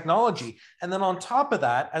green technology. And then on top of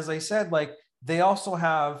that, as I said, like they also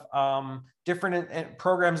have different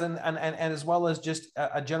programs and as well as just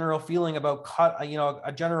a general feeling about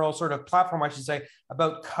a general sort of platform, I should say,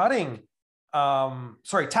 about cutting,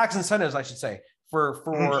 tax incentives, I should say,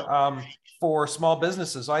 for small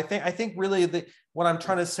businesses. So I think really what I'm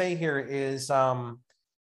trying to say here is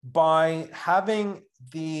by having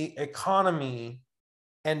the economy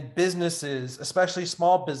and businesses, especially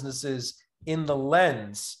small businesses, in the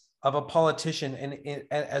lens of a politician and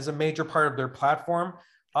as a major part of their platform,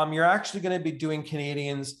 you're actually going to be doing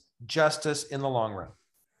Canadians justice in the long run.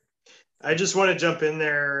 I just want to jump in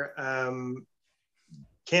there.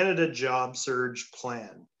 Canada Job Surge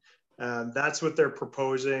Plan. That's what they're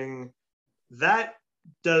proposing. That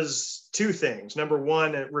does two things. Number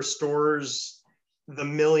one, it restores the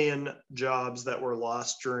 1 million jobs that were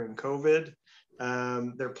lost during COVID.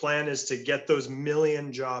 Their plan is to get those 1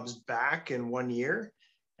 million jobs back in 1 year.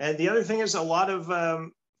 And the other thing is a lot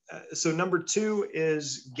of, so number two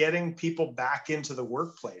is getting people back into the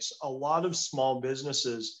workplace. A lot of small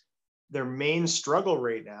businesses, their main struggle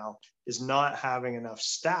right now is not having enough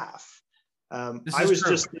staff.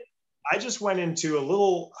 I just went into a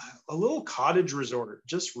little cottage resort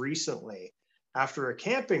just recently after a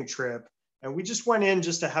camping trip, and we just went in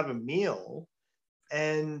just to have a meal.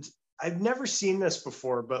 And I've never seen this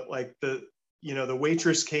before, but like the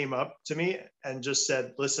waitress came up to me and just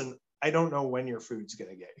said, listen, I don't know when your food's going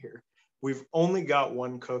to get here. We've only got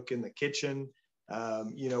one cook in the kitchen.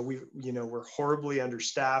 We're horribly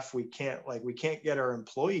understaffed. We can't get our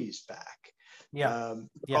employees back.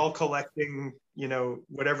 All collecting, you know,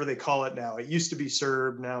 whatever they call it now. It used to be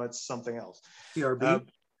CERB, now it's something else. CRB, I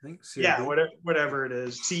think. CRB. Yeah, whatever it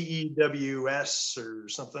is, CEWS or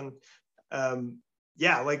something.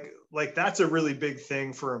 Yeah, like that's a really big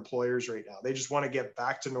thing for employers right now. They just want to get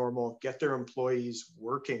back to normal, get their employees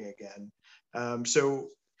working again. So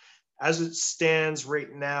as it stands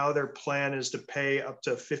right now, their plan is to pay up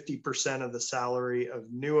to 50% of the salary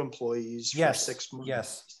of new employees for 6 months.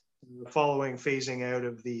 Yes. Following phasing out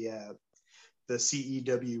of the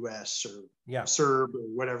CEWS or CERB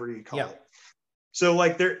or whatever you call it. So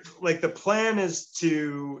the plan is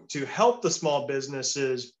to help the small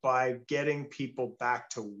businesses by getting people back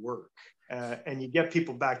to work. And you get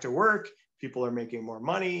people back to work, people are making more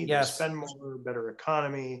money, they spend more, better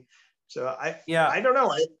economy. So I don't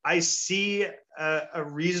know. I see a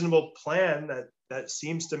reasonable plan that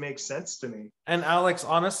seems to make sense to me. And Alex,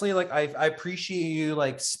 honestly, like I appreciate you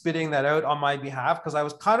like spitting that out on my behalf, because I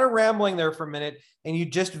was kind of rambling there for a minute, and you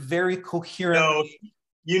just very coherently. No,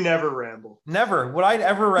 you never ramble. Never. Would I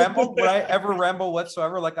ever ramble? Would I ever ramble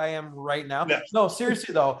whatsoever like I am right now? No,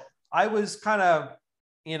 seriously though, I was kind of,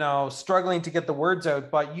 you know, struggling to get the words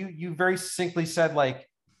out, but you very succinctly said like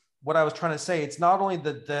what I was trying to say. It's not only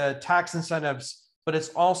the tax incentives, but it's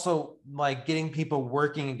also like getting people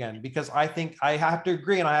working again, because I think I have to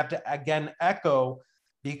agree, and I have to again echo,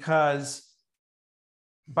 because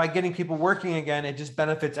by getting people working again, it just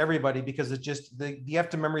benefits everybody, because it's just you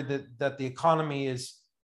have to remember that the economy is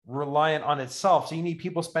reliant on itself. So you need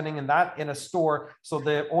people spending in a store, so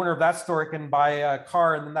the owner of that store can buy a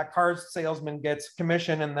car, and then that car salesman gets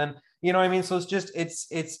commission, and then, you know what I mean? So it's just,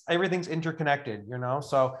 it's everything's interconnected, you know?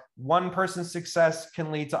 So one person's success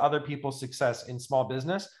can lead to other people's success in small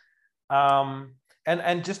business. And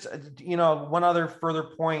just, you know, one other further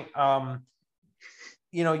point,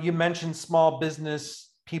 you know, you mentioned small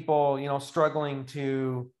business people, you know, struggling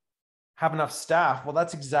to have enough staff. Well,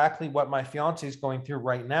 that's exactly what my fiance is going through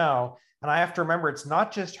right now. And I have to remember, it's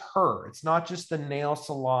not just her. It's not just the nail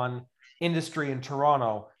salon industry in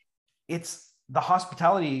Toronto. It's the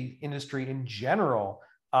hospitality industry in general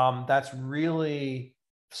that's really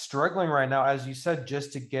struggling right now, as you said,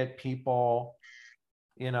 just to get people,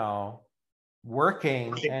 you know,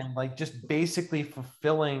 working and like just basically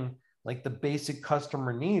fulfilling like the basic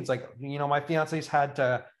customer needs. Like, you know, my fiance's had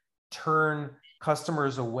to turn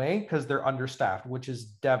customers away because they're understaffed, which is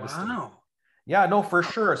devastating. Wow. Yeah, no, for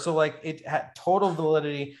sure. So like it had total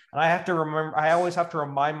validity. And I have to remember, I always have to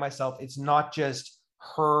remind myself, it's not just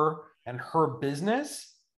her and her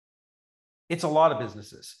business. It's a lot of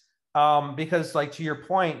businesses. Because like, to your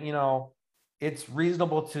point, you know, it's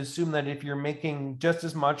reasonable to assume that if you're making just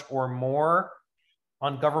as much or more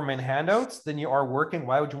on government handouts than you are working,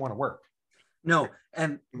 why would you want to work? No,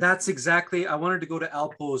 and that's exactly, I wanted to go to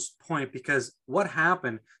Alpo's point, because what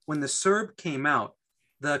happened when the CERB came out,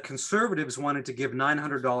 the Conservatives wanted to give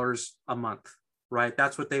 $900 a month, right?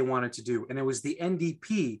 That's what they wanted to do. And it was the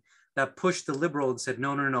NDP that pushed the Liberal and said,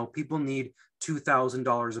 no, people need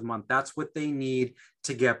 $2,000 a month. That's what they need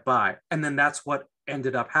to get by. And then that's what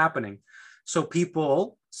ended up happening. So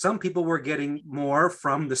some people were getting more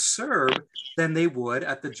from the CERB than they would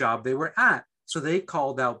at the job they were at. So they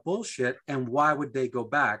called out bullshit, and why would they go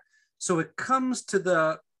back? So it comes to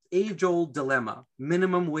the age-old dilemma,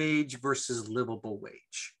 minimum wage versus livable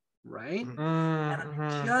wage, right? Mm-hmm. And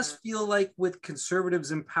I just feel like with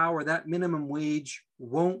Conservatives in power, that minimum wage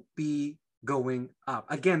won't be going up.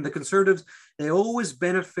 Again, the Conservatives, it always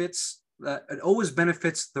benefits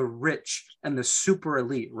the rich and the super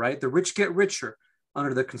elite, right? The rich get richer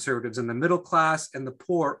under the Conservatives, and the middle class and the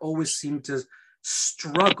poor always seem to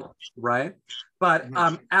struggle, right? But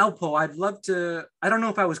Alpo, I'd love to, I don't know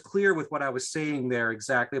if I was clear with what I was saying there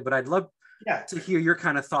exactly, but I'd love to hear your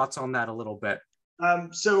kind of thoughts on that a little bit.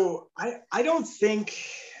 So I don't think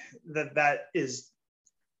that is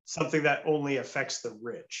something that only affects the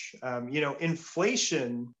rich. You know,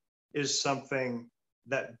 inflation is something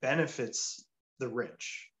that benefits the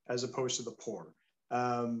rich as opposed to the poor.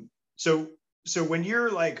 So when you're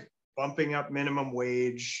like bumping up minimum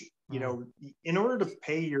wage, you know, in order to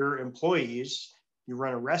pay your employees, you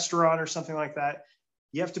run a restaurant or something like that,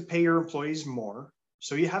 you have to pay your employees more.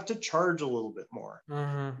 So you have to charge a little bit more.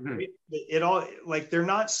 Mm-hmm. It all, like, they're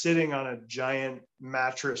not sitting on a giant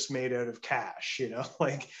mattress made out of cash, you know,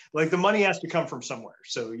 like the money has to come from somewhere.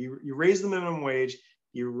 So you raise the minimum wage,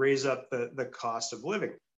 you raise up the cost of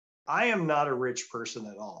living. I am not a rich person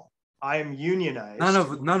at all. I am unionized.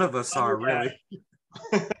 None of us are, really.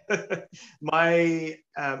 My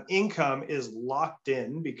income is locked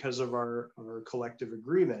in because of our collective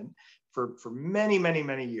agreement for many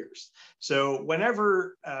years. So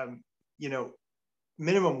whenever you know,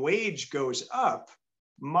 minimum wage goes up,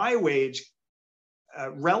 my wage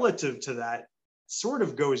relative to that sort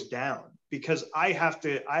of goes down, because I have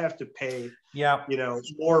to pay,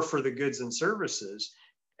 more for the goods and services,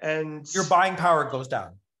 and your buying power goes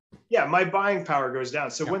down. Yeah, my buying power goes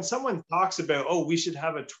down. So when someone talks about, oh, we should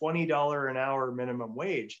have a $20 an hour minimum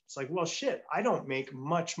wage, it's like, well, shit, I don't make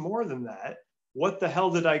much more than that. What the hell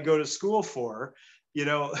did I go to school for?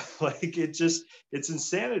 Like it's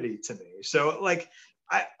insanity to me. So like,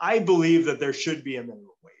 I believe that there should be a minimum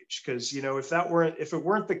wage, because, if it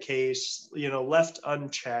weren't the case, left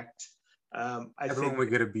unchecked, everyone would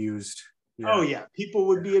get abused. Yeah. Oh yeah, people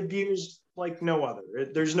would be abused like no other.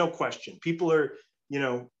 There's no question. People are,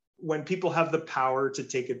 when people have the power to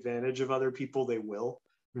take advantage of other people, they will.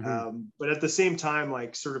 Mm-hmm. But at the same time,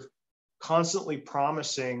 like sort of constantly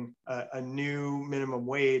promising a new minimum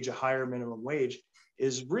wage, a higher minimum wage,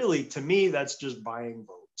 is really, to me, that's just buying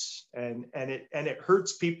votes, and it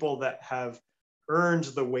hurts people that have earned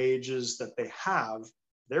the wages that they have.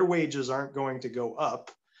 Their wages aren't going to go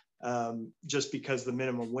up just because the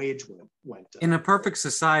minimum wage went up. In a perfect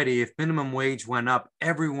society, if minimum wage went up,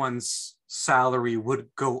 everyone's salary would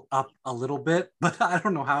go up a little bit, but I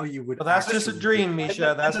don't know how you would. But that's just a dream,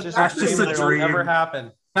 Misha. That's just a dream that will never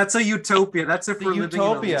happen. That's a utopia. That's if we're living in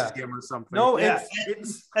a Elysium or something. No,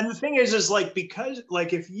 it's and the thing is like, because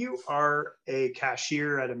like if you are a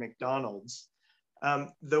cashier at a McDonald's,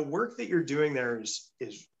 the work that you're doing there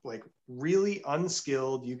is like really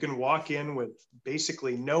unskilled. You can walk in with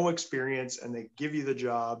basically no experience and they give you the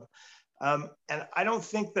job. And I don't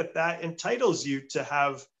think that entitles you to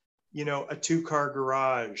have, a 2-car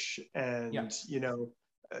garage and,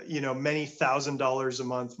 many $1,000s a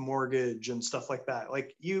month mortgage and stuff like that.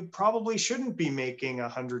 Like, you probably shouldn't be making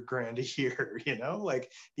 $100,000 a year, like,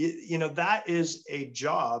 that is a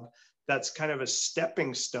job that's kind of a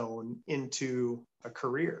stepping stone into a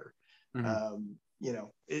career. Mm-hmm.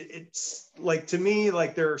 It's like, to me,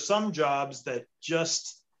 like, there are some jobs that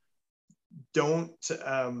just don't,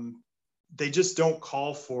 they just don't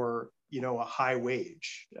call for, a high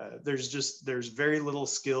wage. There's very little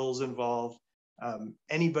skills involved.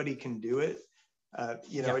 Anybody can do it.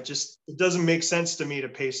 It doesn't make sense to me to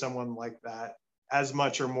pay someone like that as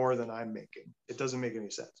much or more than I'm making. It doesn't make any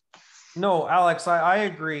sense. No, Alex, I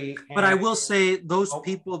agree. But I will say those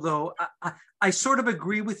people, though, I sort of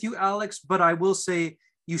agree with you, Alex, but I will say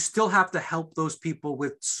you still have to help those people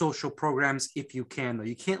with social programs if you can, though.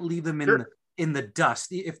 You can't leave them in the dust.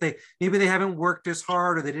 If maybe they haven't worked as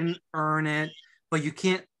hard or they didn't earn it, but you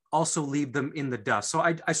can't also leave them in the dust. So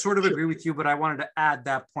I sort of agree with you, but I wanted to add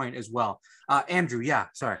that point as well. Andrew,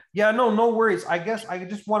 sorry. Yeah, no worries. I guess I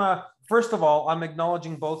just want to, first of all, I'm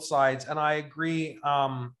acknowledging both sides, and I agree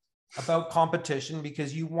about competition,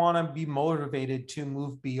 because you want to be motivated to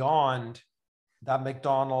move beyond that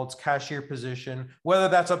McDonald's cashier position, whether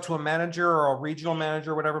that's up to a manager or a regional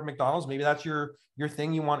manager, whatever, McDonald's, maybe that's your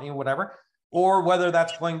thing, you want, whatever, or whether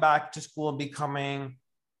that's going back to school and becoming,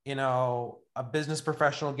 a business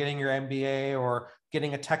professional, getting your MBA, or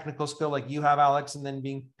getting a technical skill like you have, Alex, and then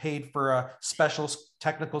being paid for a special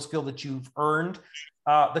technical skill that you've learned,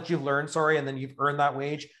 and then you've earned that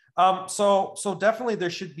wage. So definitely there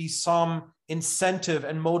should be some incentive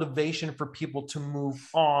and motivation for people to move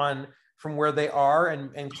on from where they are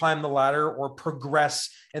and climb the ladder or progress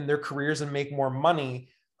in their careers and make more money.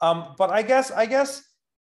 But I guess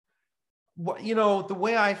what, the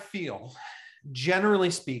way I feel,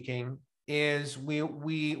 generally speaking, is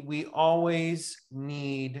we always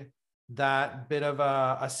need that bit of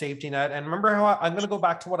a safety net. And remember how I'm going to go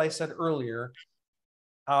back to what I said earlier.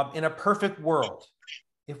 In a perfect world,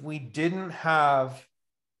 if we didn't have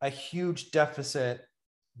a huge deficit,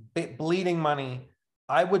 bleeding money,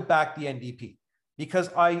 I would back the NDP, because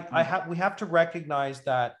we have to recognize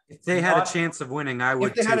that if they had a chance of winning, I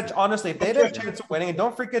would. If they had a chance of winning, and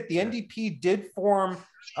don't forget, the NDP did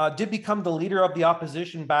become the leader of the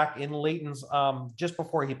opposition back in Layton's just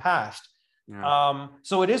before he passed. Yeah.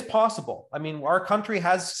 So it is possible. I mean, our country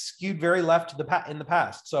has skewed very left in the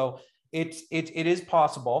past, so it is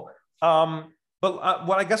possible. But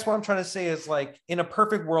what I'm trying to say is, like, in a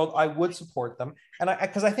perfect world, I would support them. And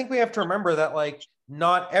because I think we have to remember that, like,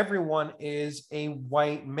 not everyone is a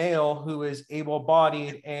white male who is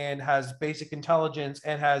able-bodied and has basic intelligence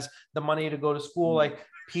and has the money to go to school. Like,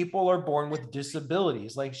 people are born with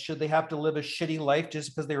disabilities. Like, should they have to live a shitty life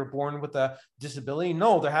just because they were born with a disability?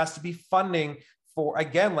 No, there has to be funding for,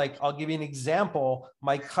 again, like, I'll give you an example.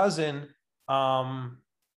 My cousin,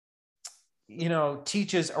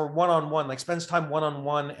 teaches or one-on-one, like, spends time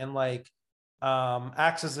one-on-one and like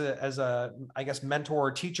acts as a I guess mentor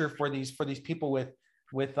or teacher for these people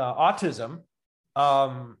with autism.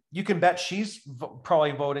 You can bet she's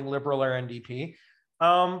probably voting Liberal or NDP,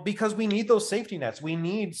 because we need those safety nets. We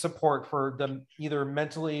need support for the either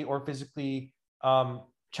mentally or physically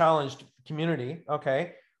challenged community.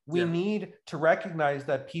 Okay. We need to recognize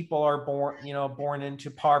that people are born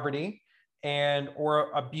into poverty and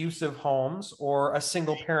or abusive homes or a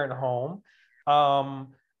single parent home.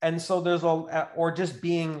 And so there's or just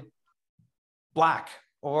being Black,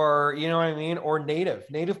 or you know what I mean, or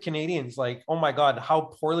native Canadians, like, oh my God,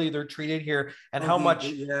 how poorly they're treated here, and how much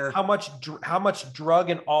drug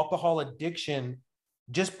and alcohol addiction,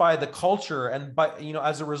 just by the culture and by,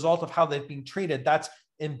 as a result of how they've been treated, that's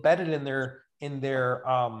embedded in their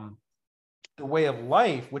the way of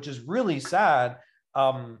life, which is really sad.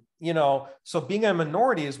 So being a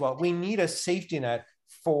minority as well, we need a safety net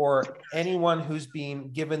for anyone who's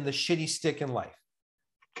being given the shitty stick in life,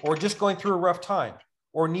 or just going through a rough time,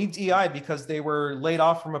 or needs EI because they were laid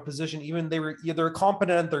off from a position, even they're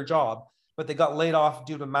competent at their job, but they got laid off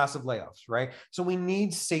due to massive layoffs, right? So we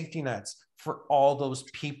need safety nets for all those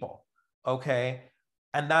people, okay?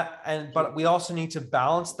 But we also need to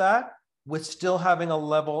balance that with still having a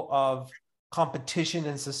level of competition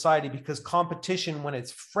in society, because competition, when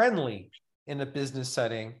it's friendly in a business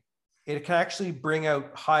setting, it can actually bring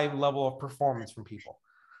out high level of performance from people.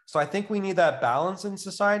 So I think we need that balance in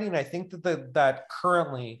society. And I think that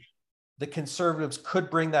currently the Conservatives could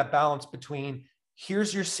bring that balance between,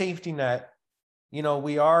 here's your safety net.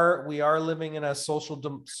 We are living in a social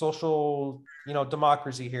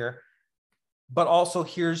democracy here, but also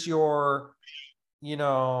here's your,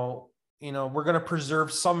 we're going to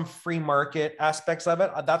preserve some free market aspects of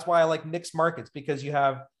it. That's why I like mixed markets, because you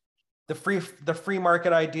have the free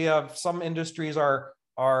market idea of some industries are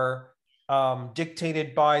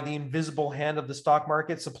dictated by the invisible hand of the stock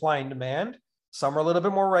market, supply and demand. Some are a little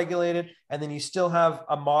bit more regulated, and then you still have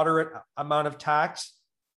a moderate amount of tax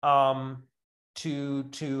to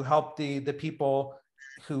help the people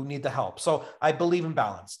who need the help. So I believe in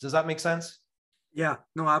balance. Does that make sense? Yeah,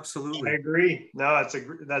 no, absolutely. I agree. No,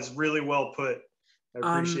 that's really well put. I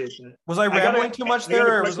appreciate that. Was I rambling too much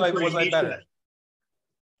there, or was I better?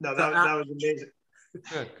 No, that was amazing.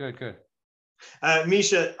 Good.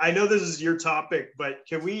 Misha, I know this is your topic, but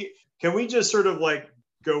can we just sort of like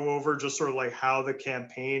go over just sort of like how the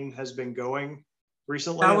campaign has been going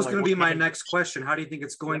recently? That was going to be my next question. How do you think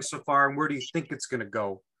it's going so far, and where do you think it's going to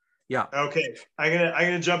go? Yeah. Okay, I'm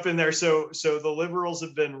gonna jump in there. So the Liberals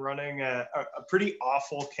have been running a pretty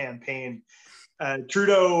awful campaign.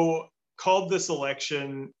 Trudeau called this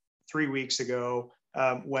election 3 weeks ago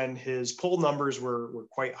when his poll numbers were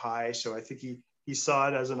quite high. So I think he saw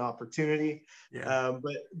it as an opportunity. Yeah.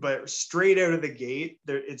 But straight out of the gate,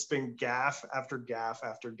 it's been gaffe after gaffe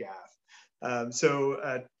after gaffe.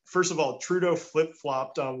 So first of all, Trudeau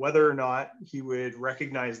flip-flopped on whether or not he would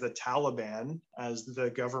recognize the Taliban as the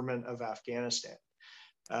government of Afghanistan.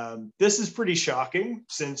 This is pretty shocking,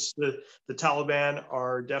 since the Taliban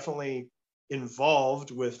are definitely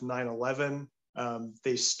involved with 9/11.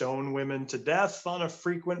 They stone women to death on a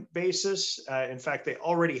frequent basis. In fact, they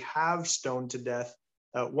already have stoned to death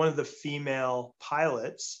one of the female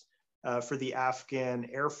pilots for the Afghan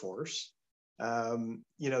Air Force.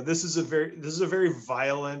 This is a very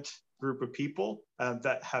violent group of people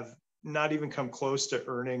that have not even come close to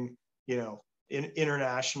earning,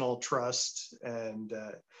 international trust. And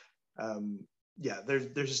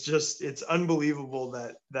there's just, it's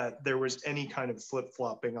unbelievable that there was any kind of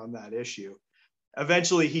flip-flopping on that issue.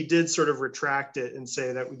 Eventually, he did sort of retract it and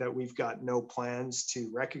say that we've got no plans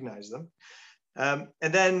to recognize them.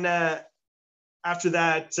 And then after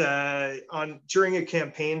that, during a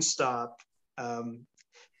campaign stop,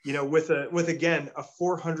 with again a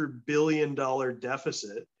 $400 billion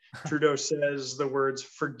deficit, Trudeau says the words,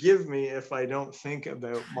 "Forgive me if I don't think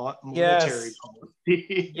about monetary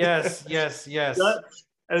policy." Yes.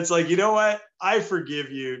 And it's like, you know what? I forgive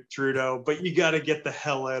you, Trudeau, but you got to get the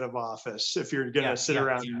hell out of office if you're going to sit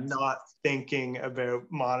around not thinking about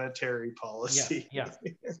monetary policy. Yeah.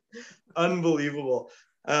 Unbelievable.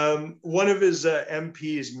 One of his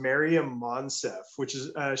MPs, Mariam Monsef, which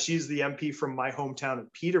is she's the MP from my hometown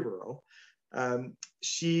of Peterborough.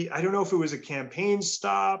 I don't know if it was a campaign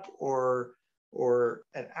stop or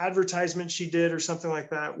an advertisement she did or something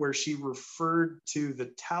like that, where she referred to the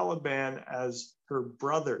Taliban as her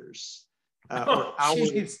brothers, or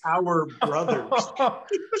our brothers.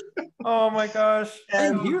 Oh my gosh. I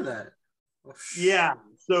didn't hear that. Yeah.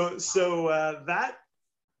 So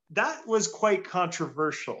that was quite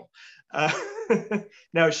controversial.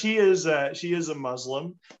 Now she is a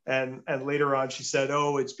Muslim, and later on she said,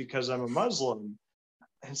 "Oh, it's because I'm a Muslim."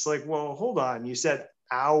 And it's like, well, hold on. You said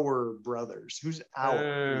our brothers? Who's our?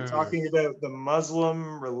 Are you talking about the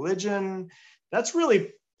Muslim religion? That's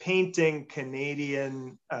really painting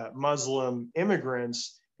Canadian Muslim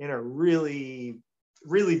immigrants in a really,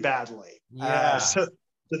 really bad light. Yeah. So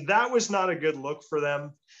that was not a good look for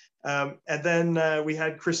them. And then we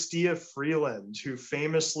had Chrystia Freeland, who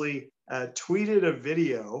famously tweeted a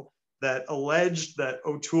video that alleged that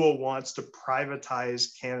O'Toole wants to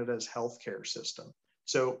privatize Canada's healthcare system.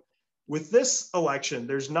 So with this election,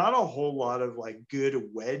 there's not a whole lot of like good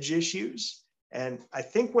wedge issues. And I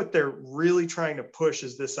think what they're really trying to push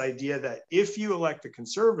is this idea that if you elect the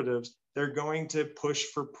Conservatives, they're going to push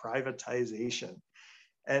for privatization.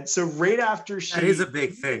 And so right after that is a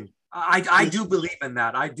big thing. I do believe in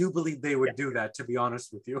that. I do believe they would do that, to be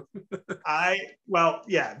honest with you.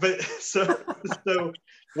 But so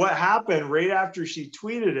what happened right after she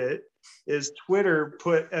tweeted it is Twitter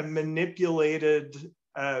put a manipulated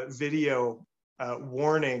video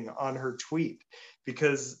warning on her tweet,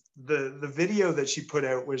 because the video that she put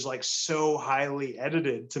out was like so highly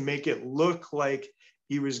edited to make it look like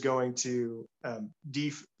he was going to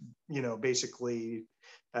basically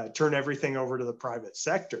turn everything over to the private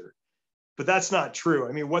sector. But that's not true.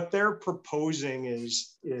 I mean, what they're proposing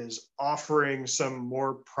is offering some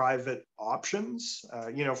more private options.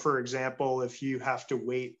 For example, if you have to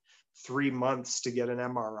wait 3 months to get an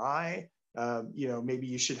MRI, maybe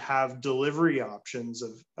you should have delivery options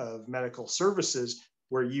of medical services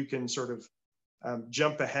where you can sort of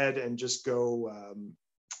jump ahead and just go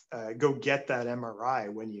get that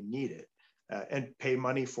MRI when you need it, and pay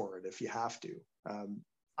money for it if you have to.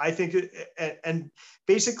 I think, and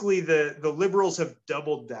basically the Liberals have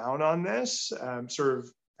doubled down on this, sort of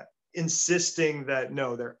insisting that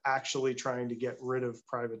no, they're actually trying to get rid of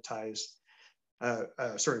privatized,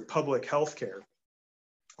 public healthcare,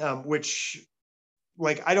 which,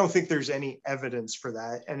 like, I don't think there's any evidence for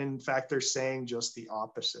that. And in fact, they're saying just the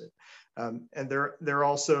opposite. And they're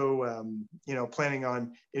also, planning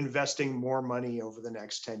on investing more money over the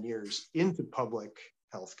next 10 years into public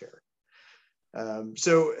healthcare.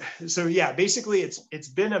 So yeah, basically it's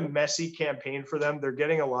been a messy campaign for them. They're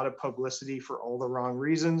getting a lot of publicity for all the wrong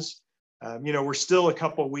reasons. We're still a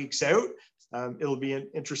couple weeks out. It'll be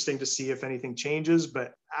interesting to see if anything changes,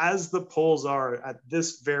 but as the polls are at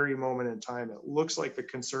this very moment in time, it looks like the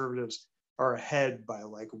Conservatives are ahead by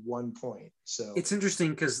like 1 point. So it's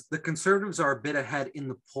interesting because the Conservatives are a bit ahead in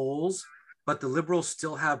the polls, but the Liberals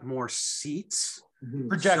still have more seats.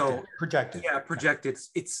 Projected. Yeah, projected.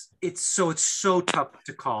 It's so tough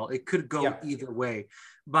to call. It could go either way.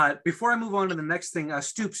 But before I move on to the next thing,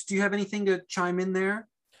 Stoops, do you have anything to chime in there?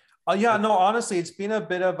 No, honestly, it's been a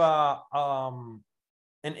bit of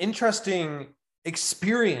an interesting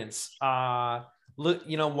experience,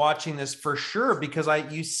 watching this for sure, because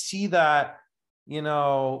you see that,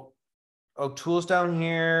 O'Toole's down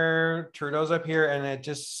here, Trudeau's up here, and it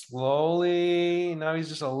just slowly, now he's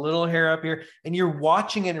just a little hair up here, and you're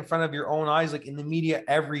watching it in front of your own eyes, like in the media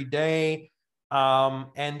every day.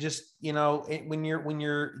 And just, when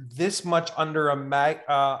you're this much under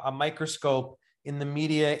a microscope in the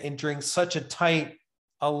media and during such a tight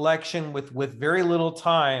election with very little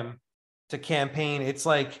time to campaign, it's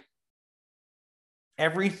like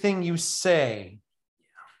everything you say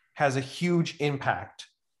has a huge impact.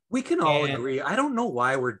 We can all agree. I don't know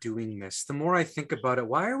why we're doing this. The more I think about it,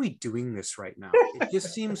 why are we doing this right now? It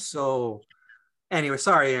just seems so. Anyway,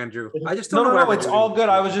 sorry, Andrew. I just don't know. No, it's all good.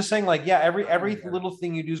 I was just saying, like, every little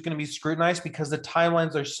thing you do is going to be scrutinized because the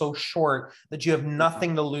timelines are so short that you have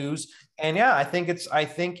nothing to lose. And yeah, I think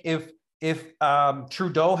if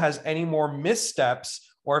Trudeau has any more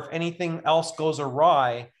missteps or if anything else goes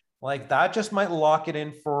awry, like that just might lock it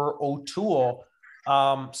in for O'Toole.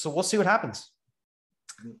 So we'll see what happens.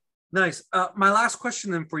 Nice. My last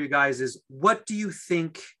question then for you guys is, what do you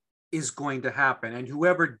think is going to happen? And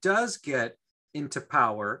whoever does get into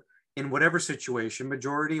power in whatever situation,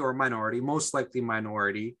 majority or minority, most likely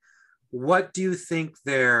minority, what do you think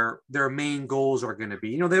their main goals are going to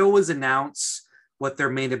be? They always announce what their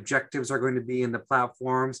main objectives are going to be in the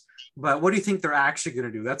platforms, but what do you think they're actually going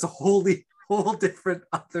to do? That's a whole different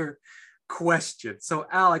other question. So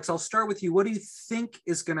Alex, I'll start with you. What do you think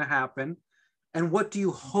is going to happen? And what do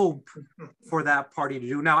you hope for that party to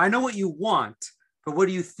do? Now, I know what you want, but what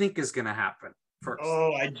do you think is going to happen first?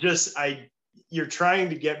 Oh, you're trying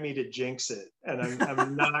to get me to jinx it, and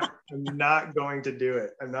I'm not going to do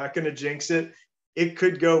it. I'm not going to jinx it. It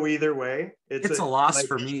could go either way. It's a loss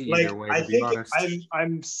for me either way. To be honest,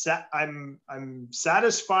 I'm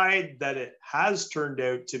satisfied that it has turned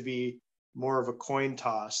out to be more of a coin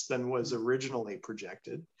toss than was originally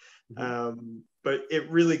projected. But it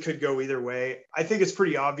really could go either way. I think it's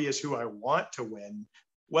pretty obvious who I want to win.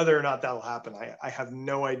 Whether or not that'll happen, I have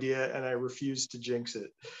no idea, and I refuse to jinx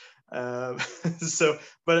it.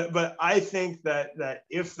 But I think that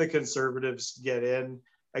if the Conservatives get in,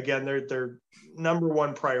 again, their number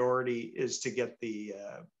one priority is to get the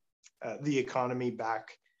economy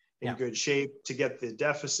back in good shape, to get the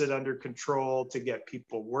deficit under control, to get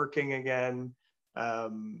people working again.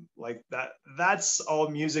 Like that's all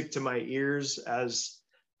music to my ears as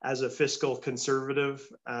a fiscal conservative.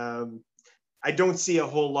 I don't see a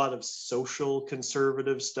whole lot of social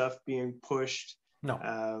conservative stuff being pushed.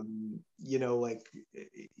 No.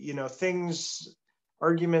 Things,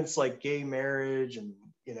 arguments like gay marriage and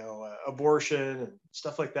abortion and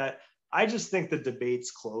stuff like that. I just think the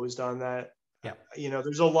debate's closed on that.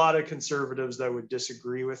 There's a lot of conservatives that would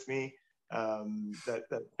disagree with me,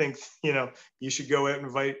 that think you should go out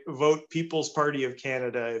and vote People's Party of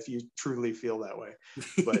Canada if you truly feel that way.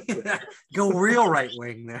 But go real right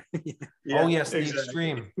wing there. Oh yes, the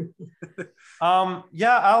extreme.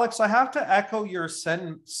 Alex, I have to echo your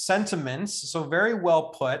sentiments. So very well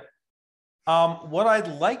put. What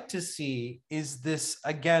I'd like to see is this,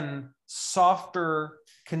 again, softer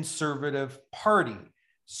conservative party.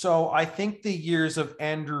 So I think the years of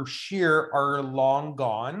Andrew Scheer are long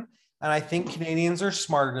gone. And I think Canadians are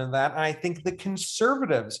smarter than that. And I think the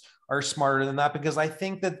Conservatives are smarter than that, because I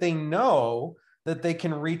think that they know that they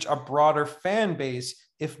can reach a broader fan base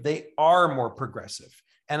if they are more progressive.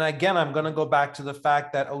 And again, I'm going to go back to the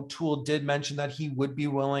fact that O'Toole did mention that he would be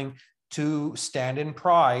willing to stand in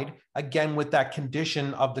Pride, again, with that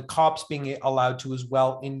condition of the cops being allowed to as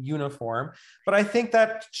well in uniform. But I think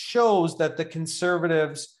that shows that the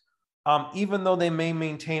Conservatives, even though they may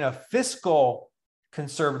maintain a fiscal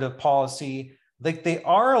conservative policy, like they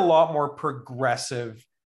are a lot more progressive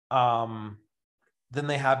than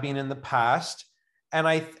they have been in the past. And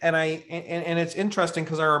it's interesting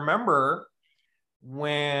because I remember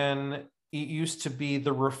when it used to be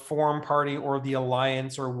the Reform Party or the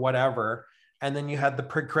Alliance or whatever, and then you had the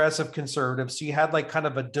Progressive Conservatives. So you had like kind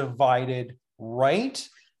of a divided right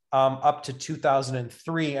up to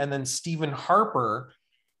 2003, and then Stephen Harper,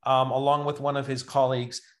 along with one of his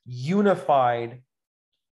colleagues, unified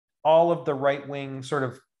all of the right-wing sort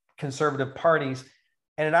of conservative parties.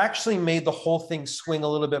 And it actually made the whole thing swing a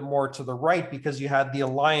little bit more to the right, because you had the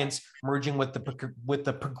Alliance merging with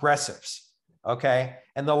the Progressives. Okay.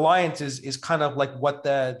 And the Alliance is kind of like what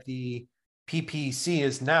the PPC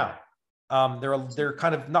is now. They're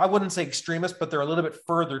kind of, I wouldn't say extremist, but they're a little bit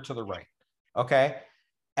further to the right. Okay.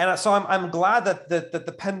 And so I'm glad that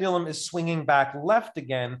the pendulum is swinging back left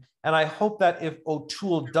again. And I hope that if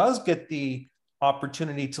O'Toole does get the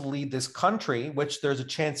opportunity to lead this country, which there's a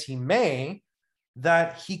chance he may,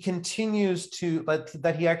 that he continues to,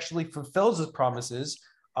 that he actually fulfills his promises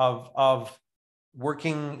of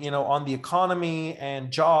working, on the economy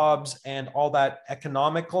and jobs and all that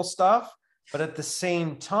economical stuff. But at the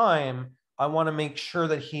same time, I want to make sure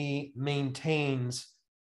that he maintains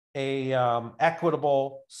a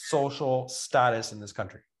equitable social status in this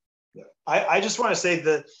country. Yeah. I just want to say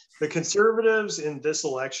that the Conservatives in this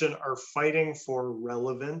election are fighting for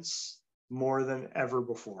relevance more than ever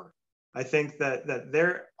before. I think that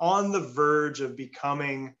they're on the verge of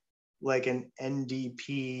becoming like an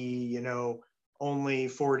NDP, only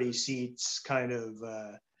 40 seats kind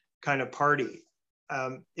of party.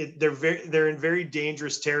 They're in very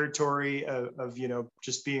dangerous territory of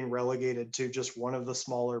just being relegated to just one of the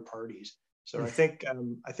smaller parties. So I think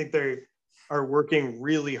they are working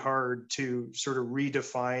really hard to sort of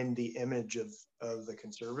redefine the image of the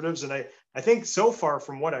Conservatives. And I think so far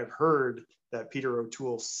from what I've heard, that Peter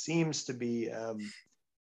O'Toole seems to be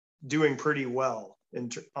doing pretty well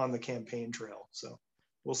on the campaign trail. So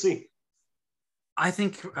we'll see. I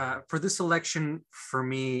think for this election, for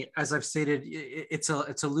me, as I've stated, it's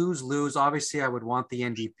a lose-lose. Obviously, I would want the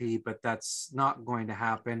NDP, but that's not going to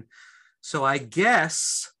happen. So I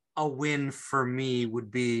guess a win for me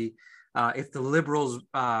would be if the Liberals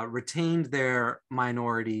retained their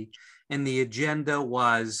minority and the agenda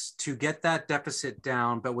was to get that deficit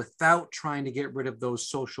down, but without trying to get rid of those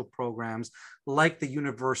social programs like the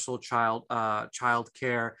universal child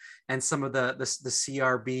care and some of the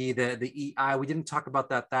CRB, the EI. We didn't talk about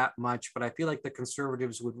that much, but I feel like the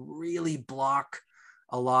Conservatives would really block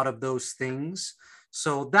a lot of those things.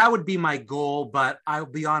 So that would be my goal, but I'll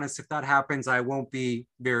be honest, if that happens, I won't be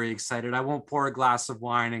very excited. I won't pour a glass of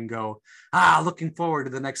wine and go, looking forward to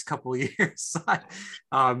the next couple of years.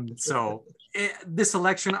 This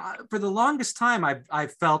election, for the longest time,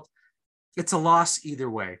 I've felt it's a loss either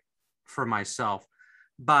way for myself.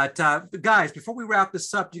 But guys, before we wrap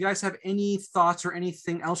this up, do you guys have any thoughts or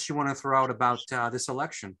anything else you want to throw out about this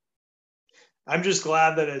election? I'm just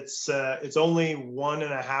glad that it's only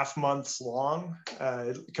 1.5 months long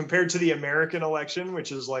compared to the American election,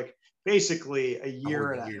 which is like basically a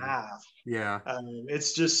year and a half. Yeah.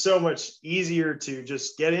 It's just so much easier to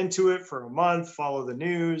just get into it for a month, follow the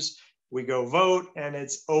news, we go vote, and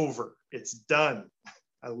it's over. It's done.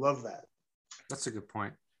 I love that. That's a good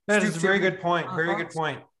point. That is a very good point. Very good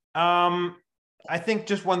point. I think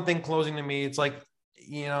just one thing closing to me, it's like,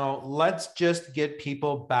 let's just get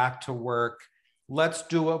people back to work. Let's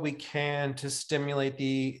do what we can to stimulate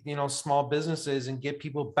the, small businesses and get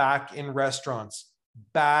people back in restaurants,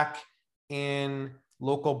 back in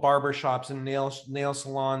local barbershops and nail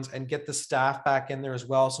salons, and get the staff back in there as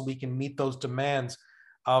well, so we can meet those demands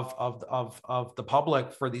of the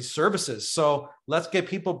public for these services. So let's get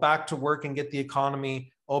people back to work and get the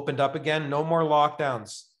economy opened up again. No more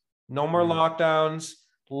lockdowns. No more lockdowns.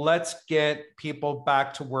 Let's get people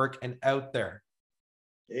back to work and out there.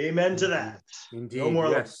 Amen to that. Indeed. No more.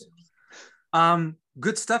 Yes.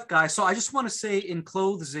 Good stuff, guys. So I just want to say in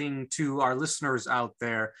closing to our listeners out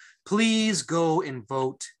there, please go and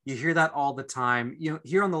vote. You hear that all the time.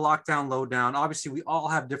 Here on the Lockdown Lowdown, obviously we all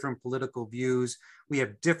have different political views. We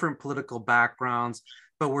have different political backgrounds,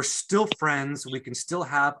 but we're still friends. We can still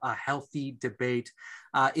have a healthy debate.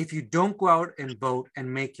 If you don't go out and vote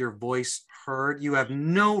and make your voice heard, you have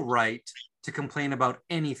no right to complain about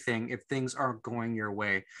anything if things aren't going your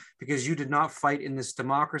way, because you did not fight in this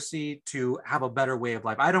democracy to have a better way of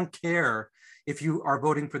life. I don't care if you are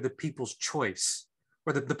voting for the People's Choice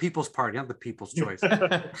or the People's Party, not the People's Choice.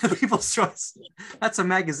 The People's Choice. That's a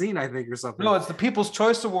magazine, I think, or something. No, it's the People's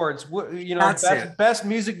Choice Awards. Best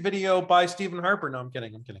music video by Stephen Harper. No, I'm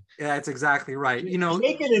kidding. Yeah, that's exactly right.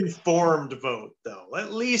 Make an informed vote, though.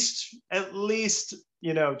 At least,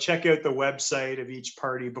 check out the website of each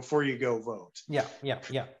party before you go vote. Yeah.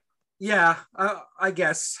 I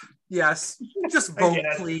guess. Yes. Just vote,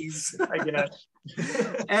 please. I guess.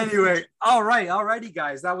 Anyway, alrighty,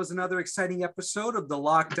 guys. That was another exciting episode of the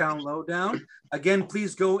Lockdown Lowdown. Again,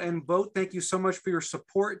 please go and vote. Thank you so much for your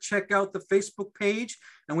support. Check out the Facebook page,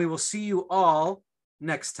 and we will see you all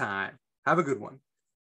next time. Have a good one.